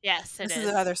 yes. Yes, it This is is.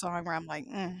 another song where I'm like,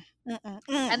 mm.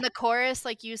 And the chorus,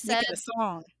 like you Make said, it a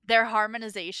song. their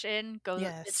harmonization goes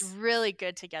it's Yes. really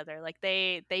good together. Like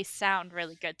they sound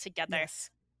really good together. Yes.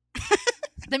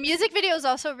 The music video is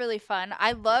also really fun.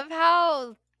 I love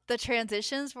how the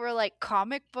transitions were like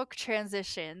comic book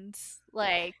transitions.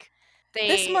 Like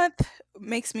This they month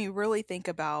makes me really think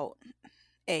about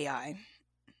AI.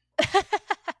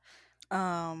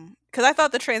 Because I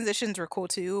thought the transitions were cool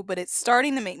too, but it's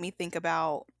starting to make me think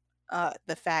about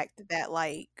the fact that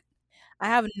like I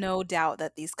have no doubt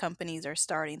that these companies are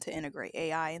starting to integrate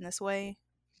AI in this way,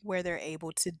 where they're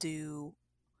able to do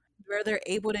where they're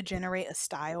able to generate a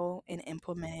style and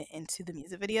implement it into the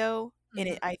music video. And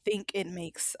Mhm. I think it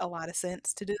makes a lot of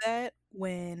sense to do that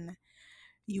when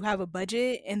you have a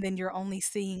budget and then you're only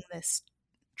seeing this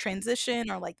transition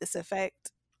or like this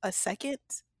effect a second,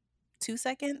 2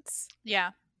 seconds.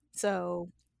 Yeah. So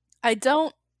I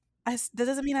don't that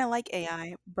doesn't mean I like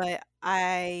AI, but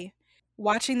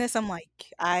watching this, I'm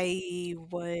like, I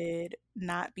would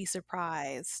not be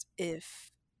surprised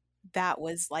if that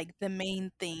was like the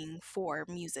main thing for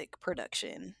music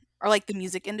production or like the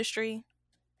music industry.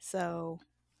 So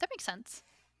That makes sense.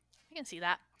 I can see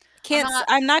that. can't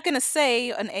I'm not gonna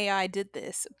say an AI did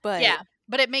this, but Yeah,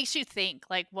 but it makes you think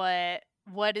like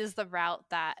what is the route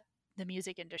that the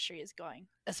music industry is going,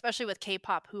 especially with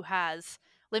K-pop who has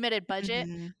limited budget,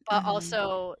 mhm, but mhm,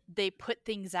 also they put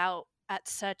things out at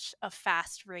such a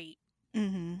fast rate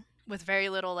mhm. with very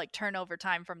little like turnover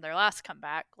time from their last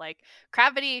comeback. Like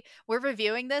Cravity, we're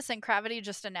reviewing this and Cravity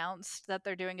just announced that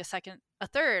they're doing a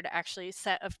third actually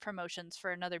set of promotions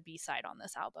for another B-side on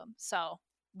this album. So,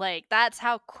 like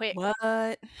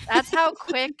What? that's how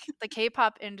quick the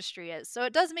K-pop industry is. So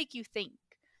it does make you think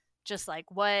just like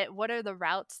what are the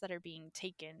routes that are being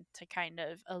taken to kind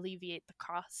of alleviate the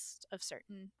cost of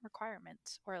certain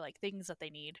requirements or like things that they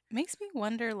need. Makes me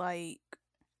wonder like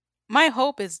my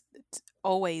hope is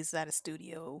always that a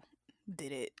studio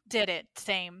did it. Did it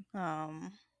same.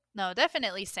 Um No,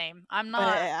 definitely same. I'm But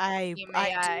not team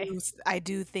AI. I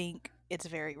do think it's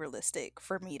very realistic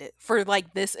for me to for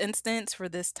like this instance for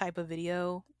this type of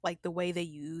video, like the way they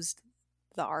used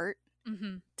the art.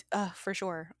 Mhm. For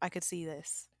sure, I could see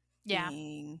this Yeah.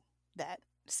 being that.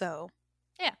 So,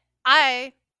 Yeah.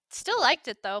 I still liked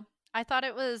it though. I thought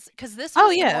it was cuz oh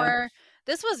yeah,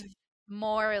 this was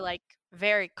more like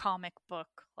very comic book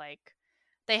like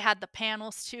they had the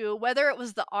panels too, whether it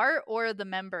was the art or the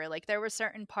member. Like there were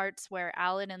certain parts where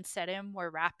Alan and Sedim were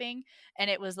rapping and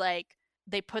it was like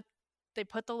they put they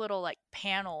put the little like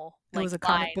panel it like was a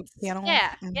comic book lines. panel.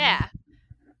 Yeah, Hmm. yeah.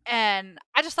 And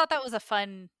I just thought that was a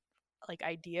fun like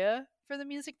idea for the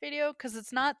music video because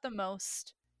it's not the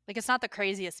most like it's not the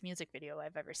craziest music video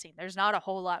I've ever seen. There's not a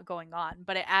whole lot going on,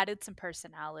 but it added some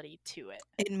personality to it.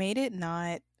 It made it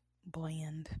not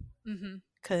bland Mhm.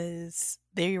 because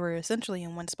they were essentially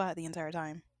in one spot the entire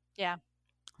time. Yeah.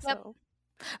 Yep. So,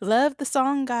 love the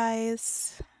song,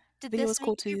 guys. Did Video this was make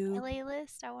cool your too.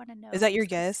 playlist? I want to Is know. that your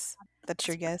guess? That's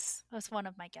your guess? That was one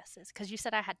of my guesses because you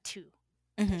said I had two.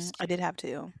 There's I two. did have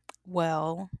to.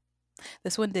 Well,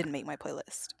 this one didn't make my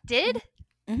playlist. Did?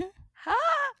 Mhm. Ah,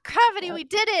 Gravity, Yep. we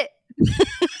did it!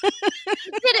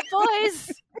 We did it,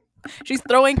 boys! She's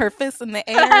throwing her fists in the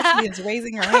air. She is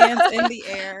raising her hands in the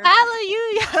air.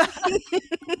 Hallelujah!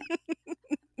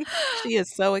 She is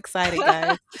so excited,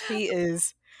 guys. She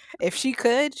is. If she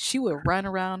could, she would run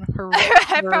around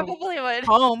I her probably would.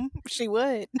 home. She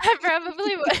would. I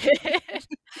probably would.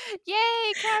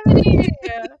 Yay, Gravity!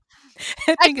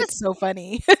 I I think it's just, so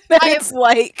funny that I it's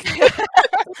like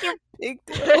such a big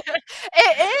deal.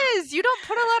 it is. You don't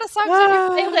put a lot of songs on your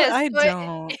playlist, I but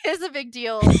don't. it is a big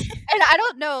deal. And I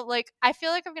don't know, like I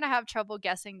feel like I'm gonna have trouble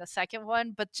guessing the second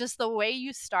one, but just the way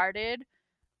you started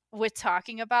with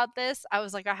talking about this, I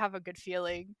was like, I have a good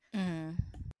feeling. Mm.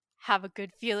 Have a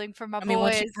good feeling for my I mean,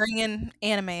 once you boys. bring in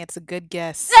anime, it's a good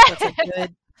guess.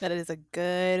 That is a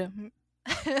good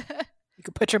you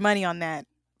could put your money on that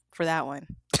for that one.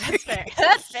 That's fair.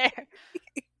 That's fair.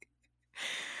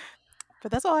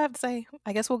 But that's all I have to say.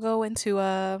 I guess we'll go into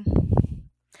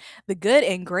the good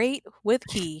and great with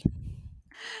Key.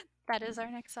 That is our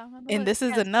next song on the And list. this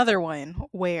is Yes. another one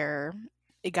where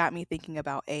it got me thinking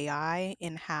about AI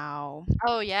and how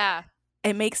Oh yeah.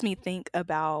 it makes me think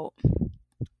about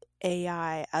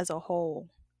AI as a whole.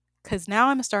 Because now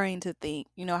I'm starting to think,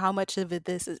 how much of it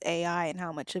this is AI and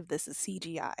how much of this is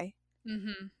CGI.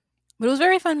 Mhm. But it was a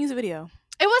very fun music video.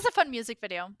 It was a fun music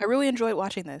video. I really enjoyed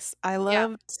watching this. Yeah.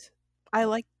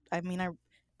 I mean,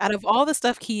 out of all the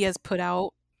stuff he has put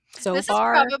out so This is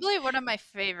far, probably one of my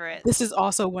this is favorites.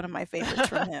 also one of my favorites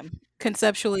from him,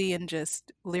 conceptually and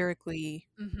just lyrically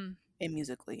Mhm. and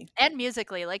musically. And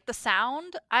musically, like the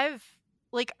sound, I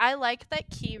like that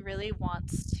Key really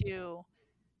wants to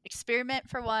experiment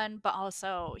for one, but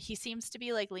also he seems to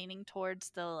be like leaning towards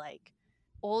the like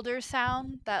older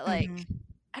sound that like Mhm.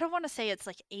 I don't want to say it's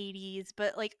like 80s,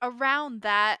 but like around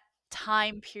that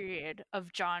time period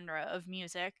of genre of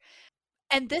music.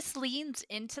 And this leans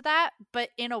into that, but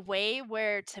in a way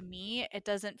where to me it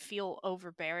doesn't feel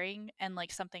overbearing and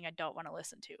like something I don't want to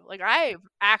listen to. Like I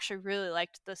actually really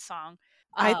liked this song.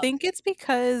 I Um think it's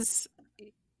because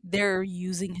they're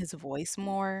using his voice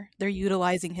more. They're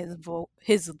utilizing his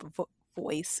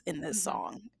voice in this mhm.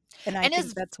 song, and I And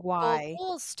think his that's why.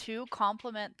 vocals too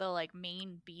complement the like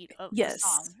main beat of the Yes.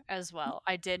 song as well.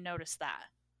 I did notice that.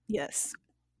 Yes.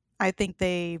 I think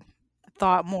they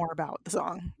thought more about the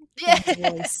song than his Yeah.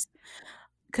 voice.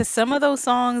 Because some of those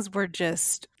songs were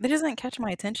just they doesn't catch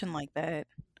my attention like that,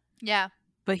 Yeah.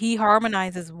 but he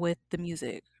harmonizes with the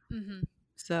music. Mhm.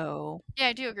 So, Yeah,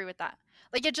 I do agree with that.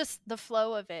 Like it just the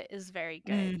flow of it is very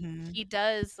good. mhm. He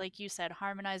does, like you said,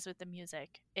 harmonize with the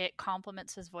music. It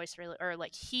complements his voice really, or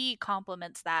like he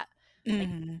complements that, like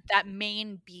Mhm. that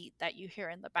main beat that you hear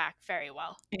in the back very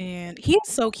well. And he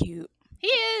is so cute. He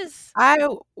is, I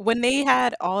when they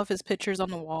had all of his pictures on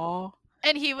the wall,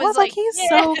 and he I was was like, like, "He's yeah.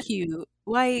 so cute."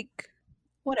 Like,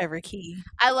 whatever, Key.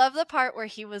 I love the part where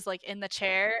he was like in the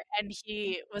chair and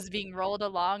he was being rolled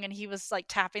along and he was like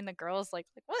tapping the girls like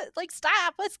what like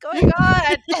stop what's going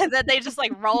on and then they just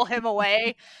like roll him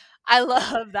away. I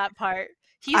love that part.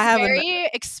 I He's have an very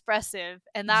expressive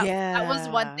and that was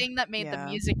one Yeah. thing that made the Yeah.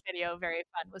 music video very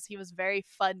fun was he was very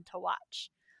fun to watch.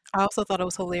 I also thought it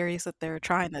was hilarious that they're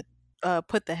trying to,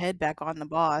 put the head back on the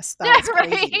boss. That Yeah, was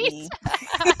crazy to right. me.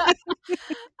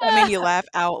 That made me laugh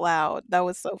out loud. That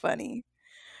was so funny.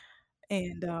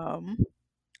 And,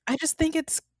 I just think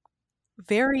it's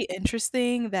very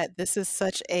interesting that this is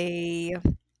such a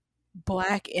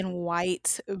black and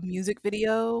white music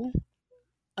video.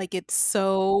 Like, it's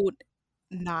so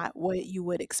not what you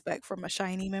would expect from a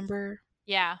SHINee member,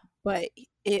 Yeah, but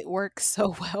it works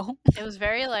so well. it was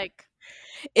very like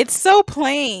It's so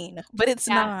plain, but it's yeah.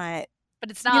 not,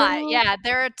 But it's you not. know? Yeah,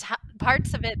 there are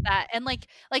parts of it that and like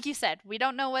you said, we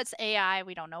don't know what's AI,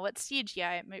 we don't know what's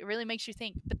CGI. It really makes you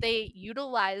think, but they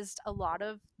utilized a lot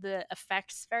of the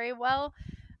effects very well.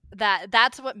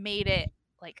 That's what made it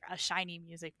like a shiny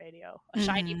music video, a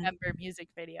shiny Mhm. member music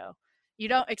video. You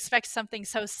don't expect something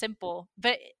so simple,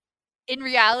 but in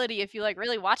reality, if you like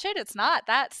really watch it, it's not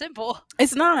that simple.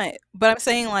 It's not, but I'm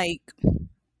saying, like,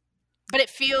 But it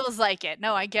feels like it.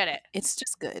 No, I get it. it's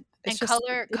just good. It's And just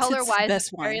color it's its wise, it's best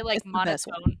very one. like It's the best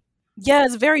one. monotone. Yeah,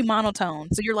 it's very monotone,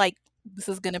 so you're like, "This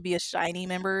is gonna be a SHINee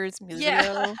members music Yeah.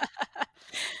 video."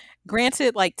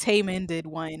 Granted, like, Taemin did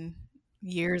one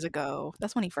years ago.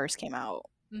 That's when he first came out.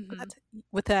 hmm That's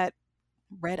with that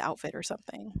red outfit or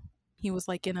something. He was,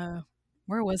 like, in a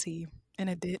where was he? In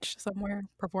a ditch somewhere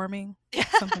performing?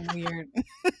 Something weird.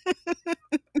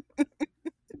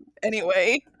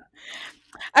 Anyway,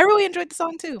 I really enjoyed the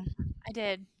song too. I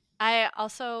did. I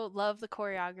also love the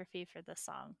choreography for this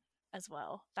song as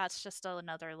well. That's just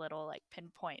another little like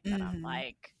pinpoint that I'm Mhm.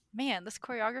 like, man, this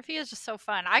choreography is just so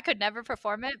fun. I could never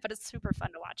perform it, but it's super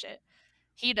fun to watch it.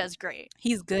 He does great.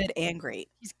 He's good and great.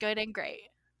 He's good and great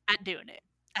at doing it.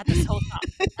 At this whole song.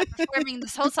 At performing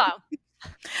this whole song.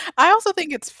 I also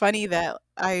think it's funny that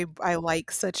I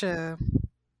like such a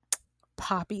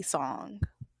poppy song.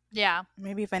 Yeah.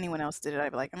 Maybe if anyone else did it,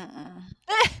 I'd be like, mm-mm.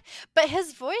 But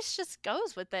his voice just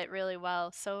goes with it really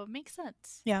well, so it makes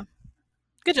sense. Yeah.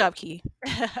 Good job, Key.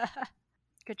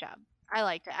 Good job. I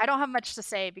liked it. I don't have much to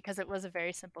say because it was a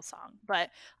very simple song, but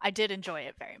I did enjoy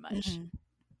it very much. Hmm.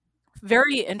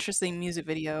 Very interesting music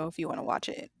video if you want to watch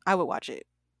it. I would watch it.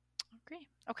 Agree.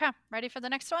 Okay, ready for the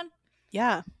next one?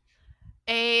 Yeah.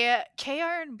 A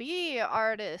KR&B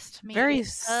artist Very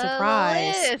made a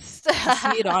surprised list. to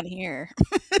see it on here.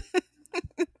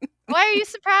 Why are you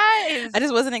I surprised?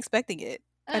 just wasn't expecting it.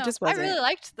 I Oh, just I wasn't. really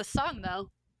liked the song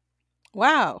though.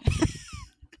 Wow.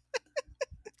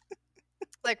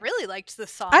 Like really liked the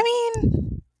I song.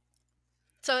 mean,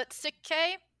 So it's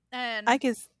Sik-K I and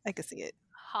guess I could see it.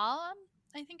 Han,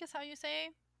 I think is how you say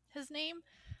his name,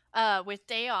 with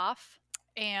Day Off.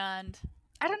 And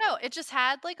I don't know, it just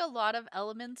had like a lot of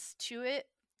elements to it,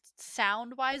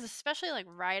 sound wise, especially like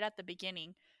right at the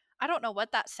beginning. I don't know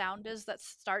what that sound is that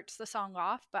starts the song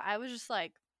off, but I was just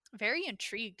like very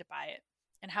intrigued by it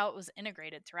and how it was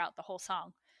integrated throughout the whole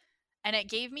song. And it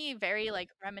gave me very like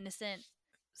reminiscent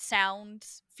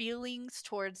sounds feelings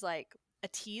towards like a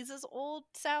tease's old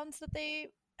sounds that they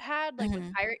had like with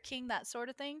Hmm. Pirate King, that sort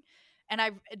of thing. And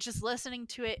I just listening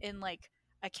to it in like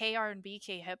a KR&B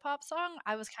hip hop song,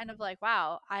 I was kind of like,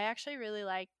 wow, I actually really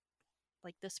like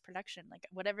this production, like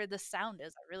whatever this sound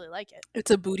is, I really like it.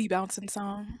 It's a booty bouncing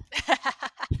song.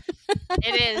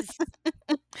 It is.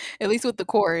 At least with the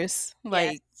chorus.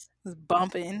 Yes. Like, It's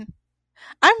bumping.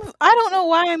 I don't know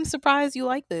why I'm surprised you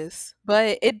like this,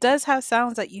 but it does have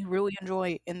sounds that you really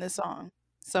enjoy in this song.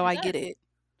 So It I get does. it.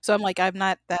 So I'm like, I'm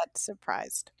not that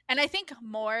surprised. And I think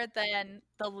more than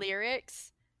the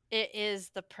lyrics, it is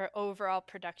the overall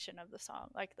production of the song,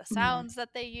 like the Mhm. sounds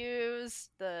that they use,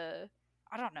 the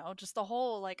I don't know, just the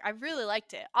whole like I really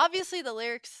liked it. Obviously, the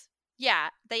lyrics, yeah,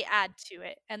 they add to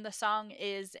it, and the song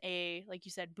is a like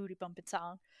you said, booty bumping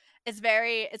song. It's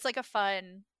like a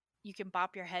fun. You can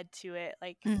bop your head to it.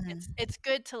 Like Mhm. it's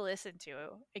good to listen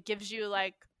to. It gives you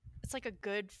like it's like a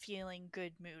good feeling,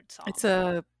 good mood It's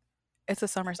song. a it's a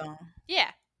summer song.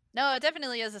 Yeah. No, it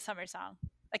definitely is a summer song.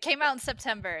 It came out in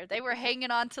September. They were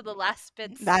hanging on to the last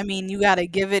bits. I mean, you got to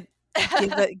give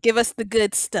us the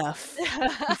good stuff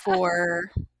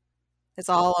before it's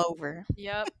all over.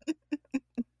 Yep.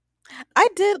 I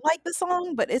did like the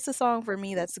song, but it's a song for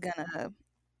me that's gonna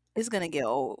it's gonna get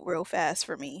old real fast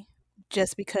for me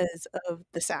just because of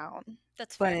the sound.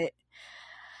 That's fair. But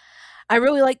I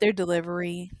really like their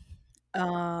delivery.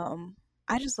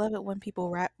 I just love it when people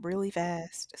rap really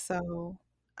fast. So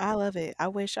I love it. I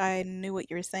wish I knew what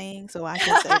you're saying so I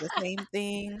could say the same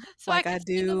thing So I like can I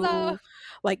sing along. do,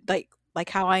 like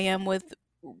how I am with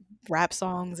rap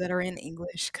songs that are in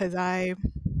English. Cause I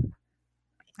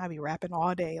be rapping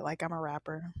all day like I'm a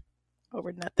rapper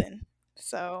over nothing.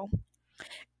 So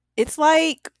it's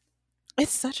like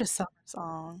it's such a summer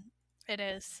song. It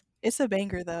is. It's a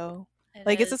banger though. It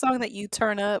Like it's a is. song that you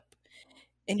turn up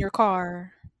in your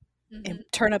car and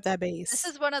Mhm. turn up that This bass.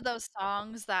 is one of those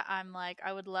songs that I'm like,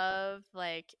 I would love,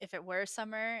 like, if it were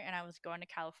summer and I was going to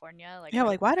California, like Yeah, road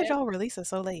like why did trip, y'all release it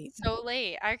so late? so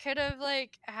late. I could have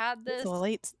like had This is this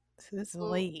late. This is l-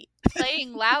 late.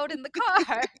 playing loud in the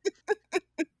car.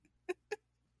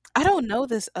 I don't know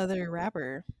this other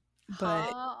rapper,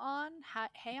 but Ha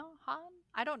Haon Han?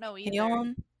 I don't know either.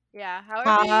 Haon, Yeah, however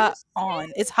you Ha say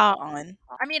on. It's it. Ha on.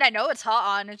 I mean, I know it's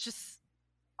hot on. It's just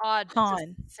odd to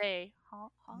Han. say. Han?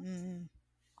 Mm,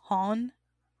 Han.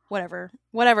 Whatever,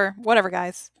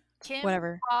 guys. Kim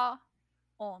Whatever. Ha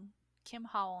On. Kim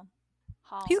Ha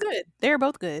He's On. good. They're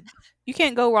both good. You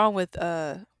can't go wrong with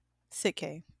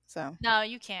Sik-K. So No,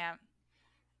 you can't.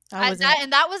 I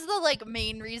wasn't. That was the like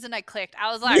main reason I clicked.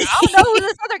 I was like, I don't know who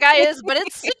this other guy is, but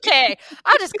it's Sik-K.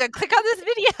 I'm just gonna click on this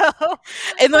video.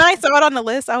 And then I saw it on the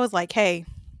list. I was like, hey,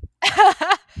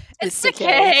 It's it's Sik-K.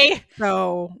 Sik-K.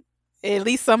 So at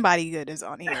least somebody good is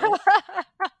on here.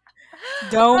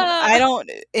 I don't,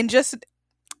 and just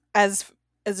as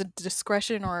a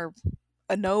discretion or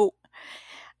a note,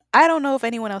 I don't know if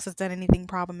anyone else has done anything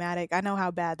problematic. I know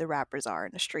how bad the rappers are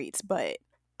in the streets, but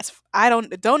I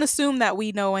don't assume that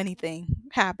we know anything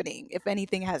happening if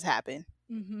anything has happened.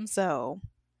 Mhm. So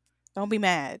don't be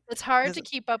mad It's hard to because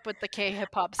keep up with the K hip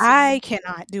hop I scene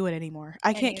cannot do it anymore.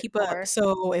 I can't keep up. anymore.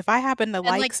 So if I happen to And,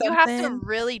 like, like you have to something,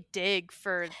 really dig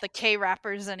for the K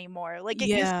rappers anymore. Like, it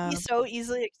used to be yeah, so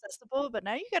easily accessible, but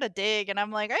now you gotta dig, and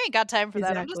I'm like, "I ain't got time for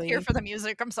that. I'm just here exactly. for the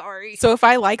music. I'm sorry." So if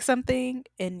I like something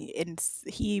and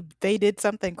they did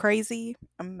something crazy,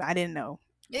 I didn't know.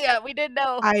 Yeah, we didn't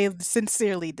know. I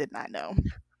sincerely did not know.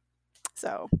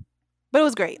 So, but it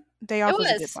was great. Day It Off was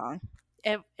a good was. song.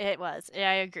 It was. Yeah,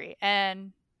 I agree,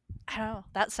 and I don't know,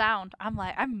 that sound, I'm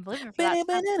like, I'm living for that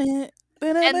sound.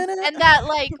 And that,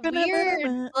 like,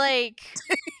 weird, like,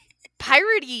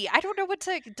 piratey, I don't know what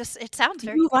to just it sounds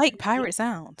very You like piratey. pirate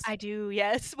sounds. I do,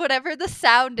 yes. Whatever the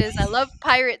sound is, I love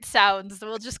pirate sounds.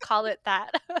 We'll just call it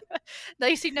that.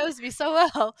 Lacey knows me so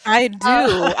well. I do.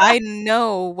 Uh, I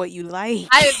know what you like.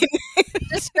 I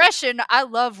discretion. I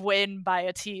love "Win" by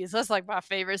a Tease. That's like my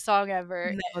favorite song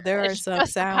ever. No, there are It's some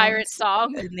just a pirate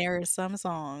sounds song. and there are some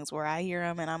songs where I hear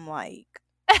them and I'm like,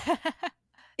 Their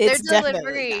it's definitely not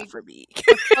delivery for me.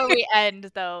 before we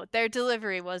end, though, their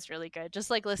delivery was really good. Just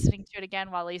like listening to it again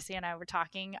while Lacey and I were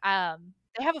talking.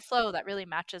 They have a flow that really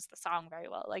matches the song very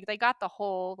well. Like they got the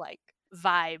whole like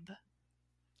vibe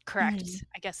correct, Mhm.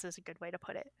 I guess is a good way to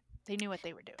put it. They knew what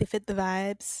they were doing. They fit the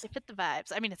vibes. They fit the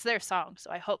vibes. I mean, it's their song,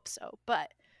 so I hope so.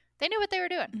 But they knew what they were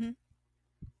doing. Mhm.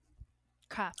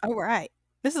 Crap. All right.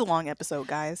 This is a long episode,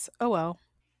 guys. Oh well.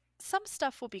 Some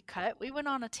stuff will be cut. We went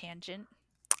on a tangent.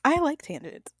 I like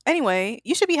tangents. Anyway,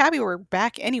 you should be happy we're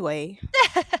back anyway.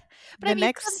 But I The mean, some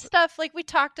next stuff like we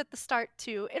talked at the start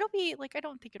too. It'll be like I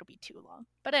don't think it'll be too long.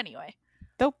 But anyway,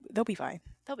 they'll be fine.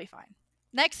 they'll be fine.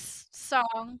 Next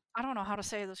song. I don't know how to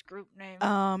say this group name.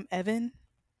 Evan,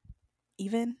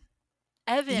 even,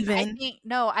 Evan. I even, think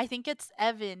no. I think it's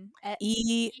Evan.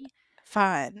 E,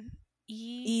 fine,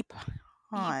 E E, E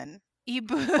pon,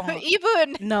 Ebun. fon.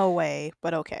 Ebun. No way,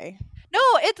 but okay. No,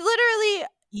 it's literally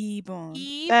Ebon.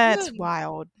 That's Ebun.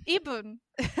 wild Ebun.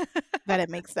 that it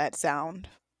makes that sound.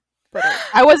 But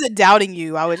I wasn't doubting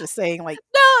you. I was just saying, like,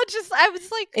 No, just I was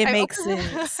like, it I makes opened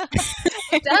sense.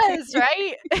 it does,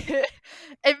 right?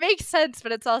 It makes sense,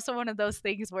 but it's also one of those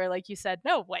things where, like you said,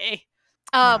 no way.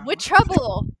 With No.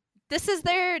 Trouble, this is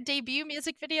their debut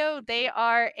music video. They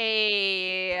are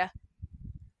a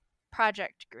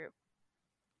project group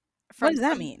What from does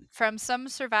that mean? some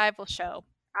survival show.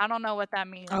 I don't know what that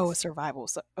Oh, a means. survival.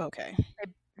 So, okay.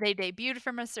 They debuted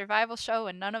from a survival show,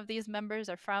 and none of these members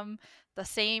are from the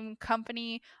same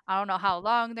company. I don't know how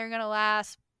long they're gonna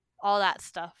last. All that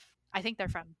stuff. I think they're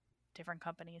from different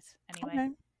companies anyway. Okay.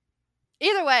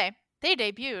 Either way, they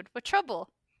debuted with Trouble,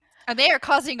 and they are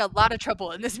causing a lot of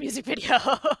trouble in this music video.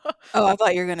 Oh, I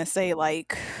thought you were gonna say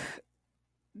like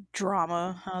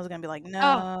drama. I was gonna be like, Oh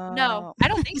no, no. I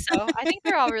don't think so. I think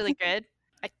they're all really good.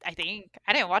 I think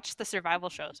I didn't watch the survival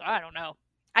show, so I don't know.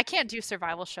 I can't do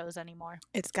survival shows anymore.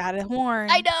 It's got a horn.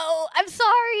 I know. I'm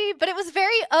sorry, but it was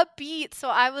very upbeat, so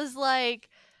I was like,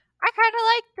 I kind of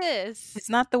like It's this.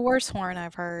 not the worst horn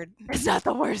I've heard. It's not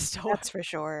the worst one. That's for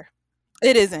sure.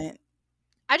 It isn't.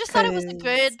 I just thought it was a Cause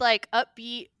good like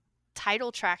upbeat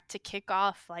title track to kick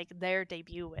off like their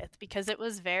debut with because it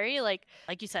was very like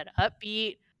you said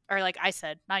upbeat or like I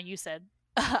said, not you said.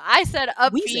 I said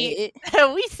we upbeat.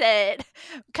 said We said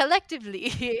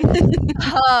collectively.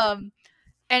 um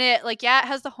and it like yeah, it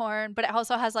has the horn, but it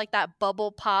also has like that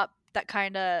bubble pop that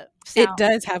kind of it sound.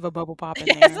 does have a bubble pop in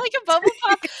Yeah, it's there. like a bubble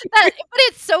pop that but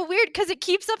it's so weird because it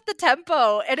keeps up the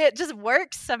tempo and it just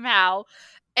works somehow.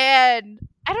 And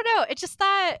I don't know, I just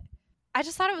thought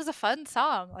it was a fun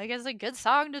song. Like it's a good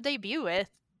song to debut with.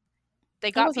 They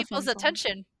That got was a people's fun song.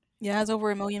 attention. Yeah, it has over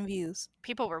 1 million views.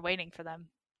 People were waiting for them.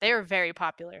 They were very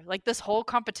popular. Like this whole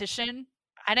competition,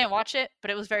 I didn't watch it,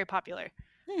 but it was very popular.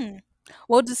 Hmm.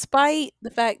 Well, despite the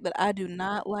fact that I do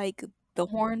not like the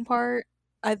horn part,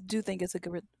 I do think it's a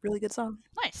good, really good song.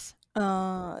 Nice.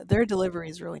 Their delivery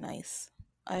is really nice.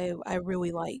 I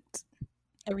really liked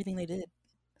everything they did.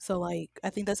 So like, I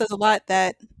think that says a lot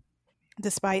that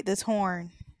despite this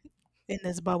horn and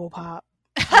this bubble pop,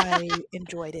 I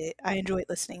enjoyed it. I enjoyed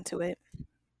listening to it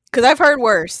because I've heard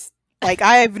worse. Like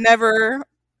I've never.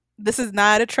 This is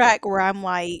not a track where I'm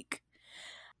like,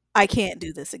 I can't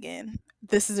do this again.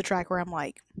 This is a track where I'm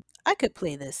like, I could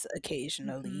play this Mhm.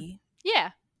 occasionally.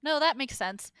 Yeah. No, that makes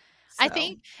sense. I So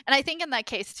think and I think in that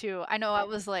case too, I know I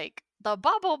was like the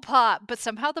bubble pop, but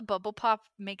somehow the bubble pop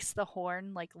makes the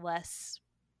horn like less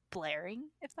blaring,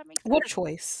 if that makes what a sense.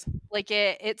 choice. Like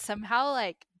it somehow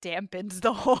like dampens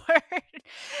the horn.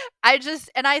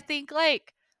 I think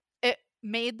like it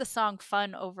made the song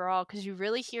fun overall because you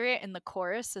really hear it in the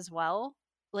chorus as well.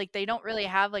 Like they don't really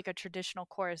have like a traditional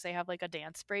chorus. They have like a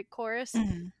dance break chorus.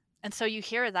 Mhm. And so you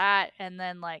hear that and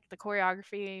then like the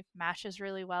choreography matches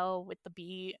really well with the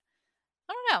beat.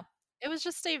 I don't know. It was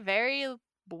just a very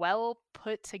well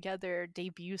put together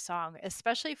debut song,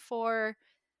 especially for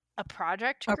a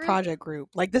project A group. project group.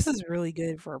 Like this is really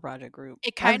good for a project group.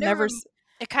 It I've kind of never.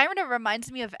 it kind of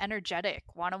reminds me of Energetic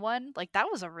 101. Like that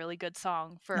was a really good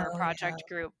song for a Oh yeah. project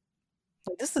group.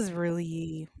 Like this is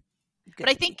really But good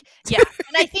I to me. think yeah,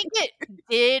 and I think it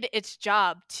did its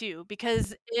job too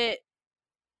because it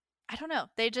I don't know,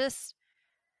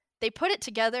 they put it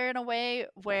together in a way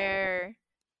where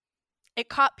it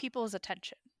caught people's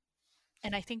attention.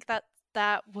 And I think that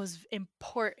that was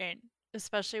important,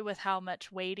 especially with how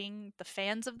much waiting the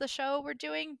fans of the show were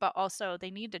doing, but also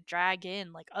they need to drag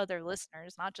in like other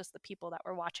listeners, not just the people that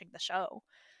were watching the show.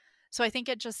 So I think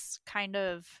it just kind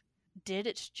of did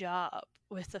its job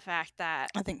with the fact that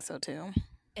I think so too.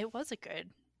 it was a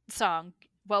good song,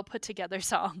 well put together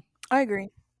song. I agree.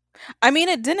 I mean,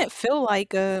 it didn't feel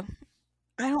like a.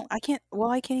 I can't. Well,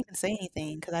 I can't even say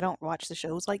anything because I don't watch the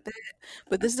shows like that.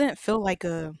 But this didn't feel like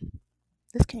a.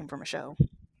 This came from a show.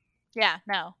 Yeah,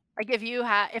 no. Like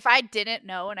if I didn't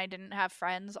know and I didn't have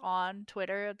friends on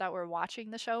Twitter that were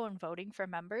watching the show and voting for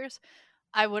members,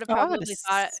 I would have Oh, I would have. probably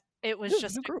thought it was This is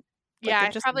just a group. yeah, Like a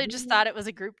I just a probably just new. thought it was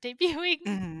a group debuting.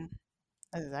 Mm-hmm.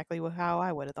 That's exactly how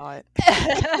I would have thought.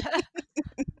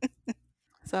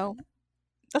 So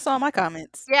that's all my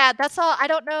comments. Yeah, that's all. I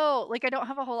don't know. Like, I don't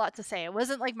have a whole lot to say. It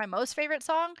wasn't like my most favorite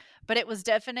song, but it was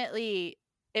definitely,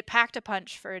 it packed a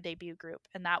punch for a debut group.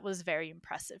 And that was very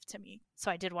impressive to me.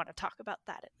 So I did want to talk about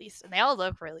that at least. And they all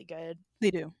look really good.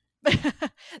 They do.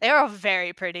 They are all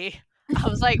very pretty. I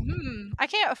was like, I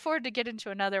can't afford to get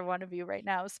into another one of you right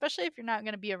now, especially if you're not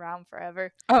going to be around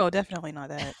forever. Oh, definitely not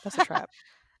that. That's a trap.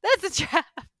 That's a trap.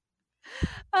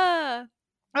 Uh,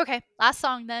 okay, last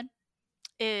song then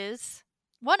is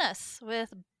Oneus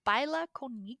with Baila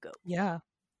Conmigo. Yeah.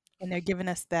 And they're giving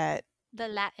us that The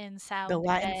Latin the sound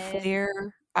Latin again.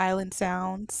 flair, island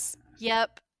sounds.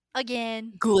 Yep.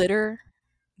 Again.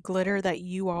 Glitter that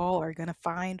you all are gonna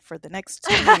find for the next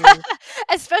 2 years.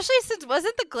 Especially since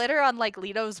wasn't the glitter on like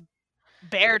Lito's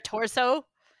bare torso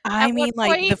I at one mean,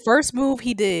 like, the point? first move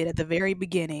he did at the very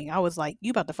beginning, I was like, "You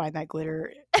about to find that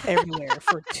glitter everywhere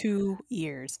for 2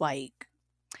 years." Like,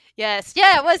 Yes.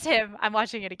 Yeah, it was him. I'm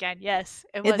watching it again. Yes,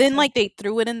 it and was then, him. like, they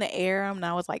threw it in the air, and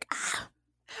I was like, "Ah,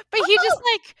 But he just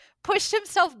like pushed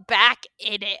himself back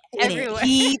in it in it." everywhere.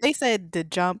 They said to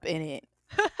jump in it.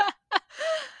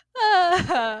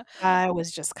 Uh, I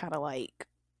was just kinda like,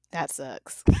 "That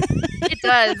sucks." it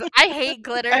does. I hate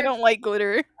I glitter. don't like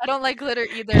glitter. I don't like glitter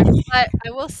either, but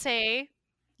I will say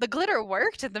the glitter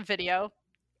worked in the video.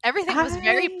 Everything was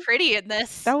very I pretty in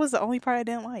this. That was the only part I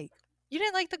didn't like. You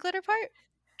didn't like the glitter part?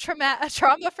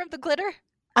 Trauma from the glitter?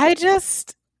 I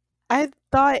just I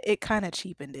thought it kinda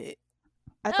cheapened it.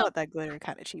 I Oh, thought that glitter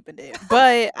kinda cheapened it,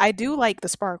 but I do like the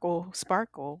sparkle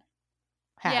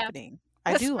yeah. happening.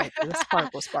 I The do sp like the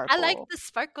sparkle I like sparkle. the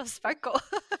sparkle sparkle.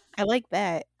 I like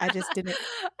that. I just didn't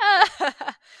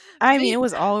Uh, I mean, Me it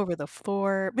was all over the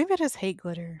floor. Maybe I just hate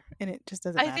glitter, and it just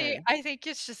doesn't matter. I think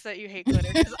it's just that you hate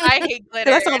glitter because I hate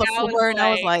 'Cause glitter, I saw and the I was floor, and I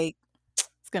was like like,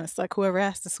 "It's gonna suck whoever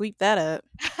has to sweep that up."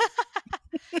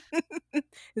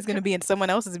 It's gonna be in someone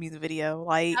else's music video,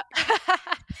 like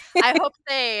I hope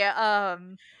they,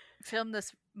 filmed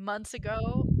this months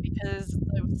ago because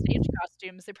the stage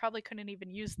costumes, they probably couldn't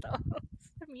even use those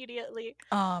immediately.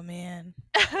 Oh, man.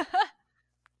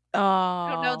 I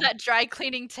don't know Oh. that dry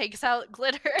cleaning takes out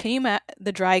glitter. Can you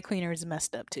the dry cleaner is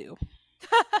messed up too.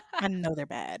 I know they're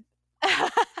bad.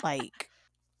 Like,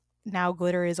 now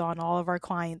glitter is on all of our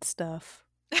clients' stuff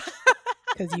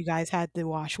because you guys had to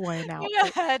wash one You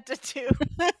outfit. had to do.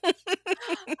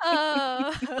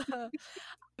 Uh,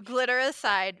 glitter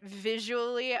aside,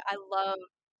 visually, I love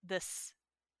this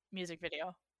music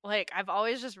video. Like, I've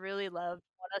always just really loved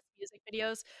ONEUS music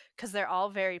videos because 'cause they're all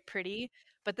very pretty,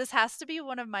 but this has to be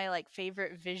one of my, like,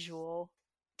 favorite visual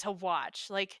to watch.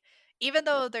 Like, even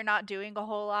though they're not doing a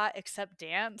whole lot except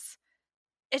dance,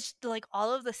 it's like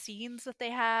all of the scenes that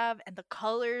they have and the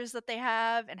colors that they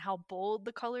have and how bold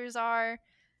the colors are.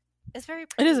 It's very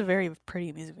It is a pretty. very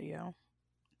pretty music video.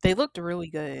 They looked really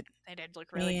good, They did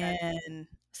look really good. and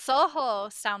Soho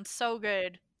sounds so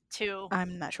good too.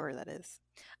 I'm not sure who that is.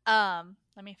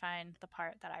 Let me find the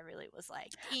part that I really was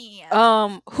like, yeah,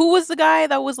 Who was the guy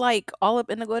that was, like, all up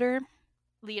in the glitter?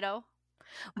 Lido.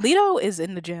 Lito is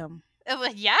in the gym,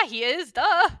 Yeah, he is,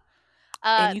 duh.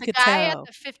 and you The could guy at tell.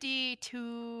 the 52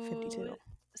 52.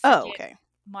 Oh, second okay.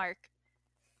 mark,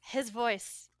 his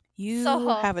voice,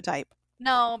 You Soho. have a type.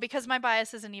 No, because my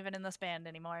bias isn't even in this band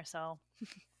anymore, so.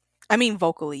 I mean,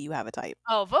 vocally, you have a type.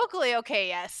 Oh, vocally, okay,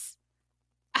 yes.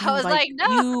 I was like, "No,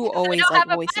 You because I always don't like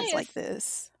have a voices like bias."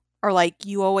 this, or, like,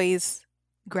 you always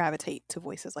gravitate to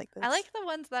voices like I this. like the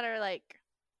ones that are, like,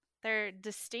 they're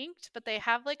distinct, but they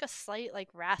have, like, a slight,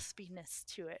 like, raspiness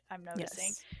to it, I'm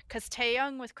noticing. Yes. Because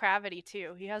Taeyong with Cravity,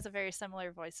 too, he has a very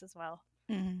similar voice as well.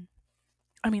 Mhm.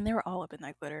 I mean, they were all up in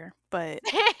that glitter, but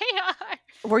They are.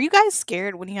 were you guys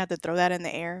scared when you had to throw that in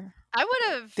the air? I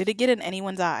would've Did it get in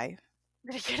anyone's eye?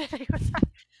 I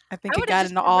I think it would've got just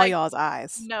into been all like, y'all's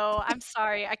eyes. "No, I'm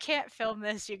sorry, I can't film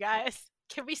this, you guys.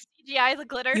 Can we CGI the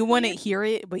glitter, You please?" wouldn't hear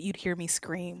it, but you'd hear me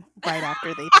scream right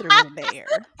after they threw it in the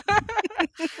air.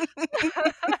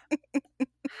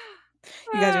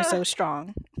 You guys are so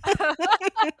strong.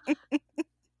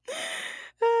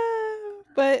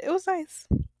 But it was nice.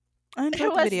 I It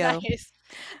enjoyed the was video. nice.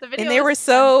 The And video they was were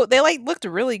fun. they, like, looked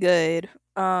really good.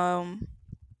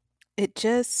 It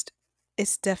just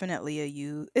it's definitely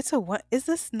it's a what is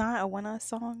this not a Oneus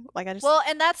song? Like, I just Well,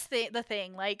 and that's the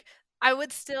thing, like, I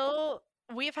would still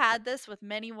we've had this with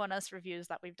many One Us reviews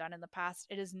that we've done in the past.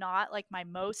 It is not, like, my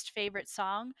most favorite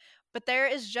song, but there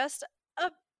is just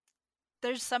a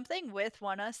there's something with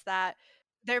One Us that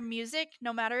their music,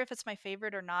 no matter if it's my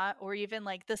favorite or not, or even,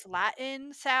 like, this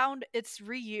Latin sound, it's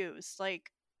reused,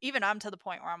 like, even I'm to the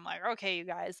point where I'm like, "Okay, you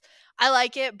guys, I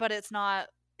like it, but it's not"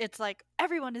 it's like,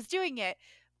 everyone is doing it,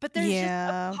 but there's just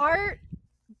a yeah. part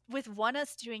with One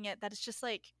Us doing it that it's just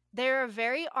like they're a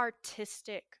very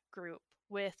artistic group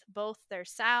with both their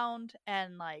sound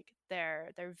and like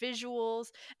their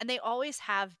visuals, and they always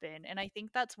have been, and I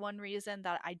think that's one reason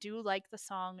that I do like the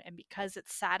song, and because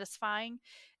it's satisfying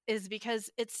is because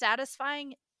it's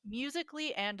satisfying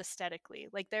musically and aesthetically.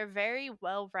 Like, they're very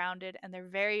well rounded and they're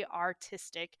very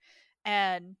artistic,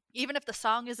 and even if the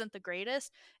song isn't the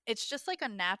greatest, it's just like a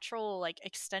natural like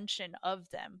extension of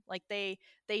them. Like, they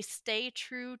stay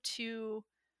true to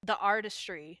the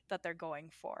artistry that they're going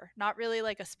for, not really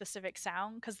like a specific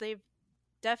sound, because they've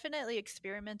definitely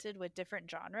experimented with different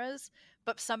genres,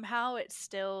 but somehow it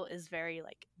still is very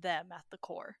like them at the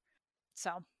core.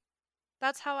 So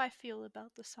that's how I feel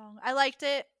about the song. I liked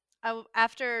it.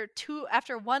 After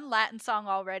one Latin song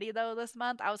already though this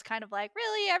month, I was kind of like,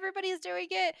 really, everybody's doing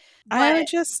it, but I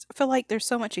just feel like there's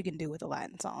so much you can do with a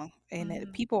Latin song, and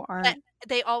mhm. people But aren't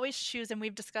they always choose, and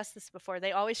we've discussed this before.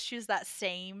 They always choose that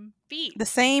same beat. the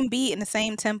same beat and the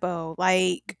same tempo.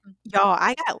 Like, Mhm. y'all,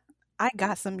 I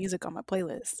got some music on my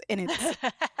playlist, and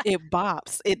it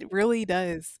bops. It really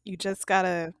does.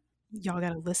 Y'all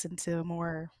gotta listen to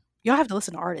more. Y'all have to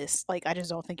listen to artists. Like, I just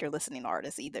don't think you're listening to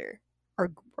artists either,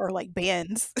 or like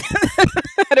bands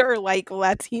that are like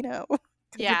Latino,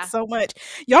 because it's Yeah. so much.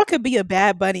 Y'all could be a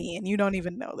Bad Bunny and you don't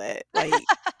even know that. Like,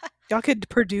 y'all could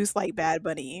produce like Bad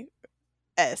Bunny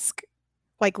esque,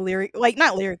 like like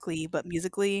not lyrically, but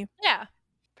musically. Yeah.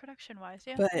 Production wise,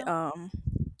 yeah. But No.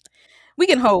 we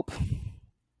can hope.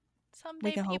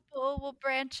 We Someday can hope. people will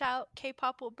branch out.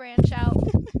 K-pop will branch out.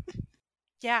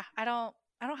 Yeah, I don't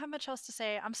have much else to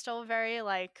say. I'm still very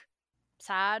like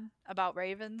sad about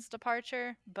Raven's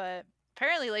departure, but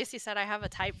apparently Lacey said I have a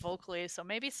type vocally, so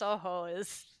maybe Soho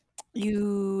is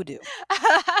You do.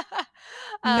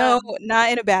 No, um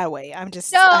not in a bad way.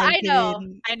 no, I I know.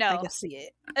 can I I know. can see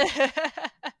it.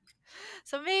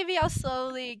 So maybe I'll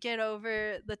slowly get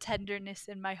over the tenderness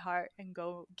in my heart and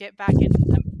go get back into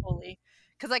them fully.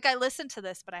 Cuz like I listened to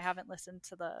this, but I haven't listened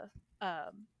to the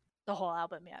whole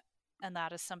album yet. And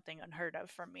that is something unheard of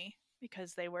for me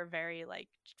because they were very like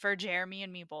for Jeremy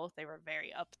and me both, they were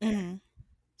very up there. Mhm.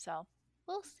 So,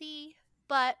 we'll see.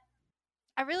 But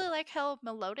I really like how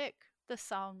melodic the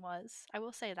song was. I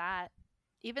will say that.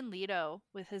 Even Lido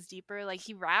with his deeper, like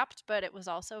he rapped, but it was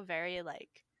also very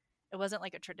like it wasn't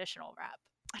like a traditional rap.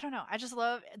 I don't know. I just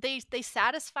love they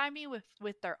satisfy me with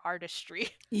their artistry.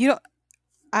 You don't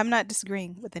I'm not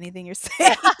disagreeing with anything you're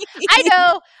saying. I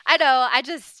know. I know.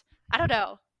 I don't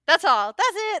know. That's all.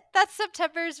 That's it. That's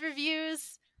September's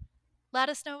reviews. Let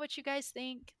us know what you guys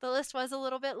think. The list was a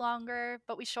little bit longer,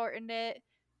 but we shortened it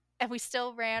and we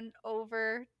still ran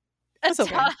over a That's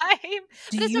okay. time.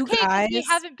 Do But it's you okay because we guys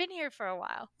haven't been here for a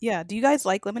while. Yeah, do you guys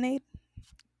like lemonade?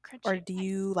 Or Crunchy. do Nice.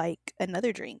 you like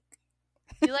another drink?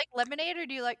 Do you like lemonade or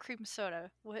do you like cream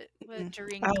soda? What Mm,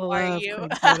 I drink are love you?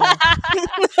 cream soda.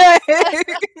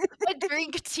 What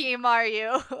drink team are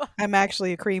you? I'm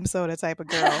actually a cream soda type of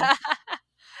girl,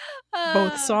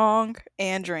 both Uh, song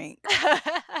and drink.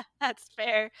 that's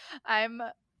fair. I'm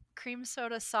cream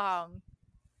soda song,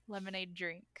 lemonade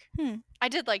drink. Hmm, I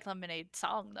did like lemonade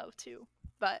song though too,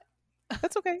 but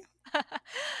that's okay.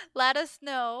 let us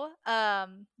know.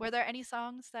 Were there any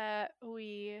songs that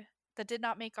did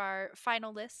not make our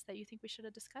final list that you think we should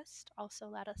have discussed? Also,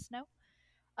 let us know.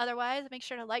 Otherwise, make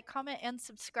sure to like, comment, and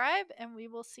subscribe, and we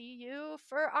will see you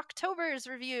for October's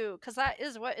review because that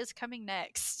is what is coming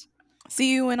next.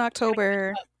 See you in Gotta catch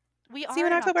October. up. We See you are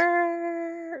in in October.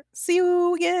 October. See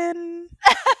you again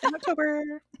in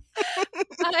October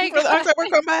Bye, for the October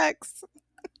guys. comebacks.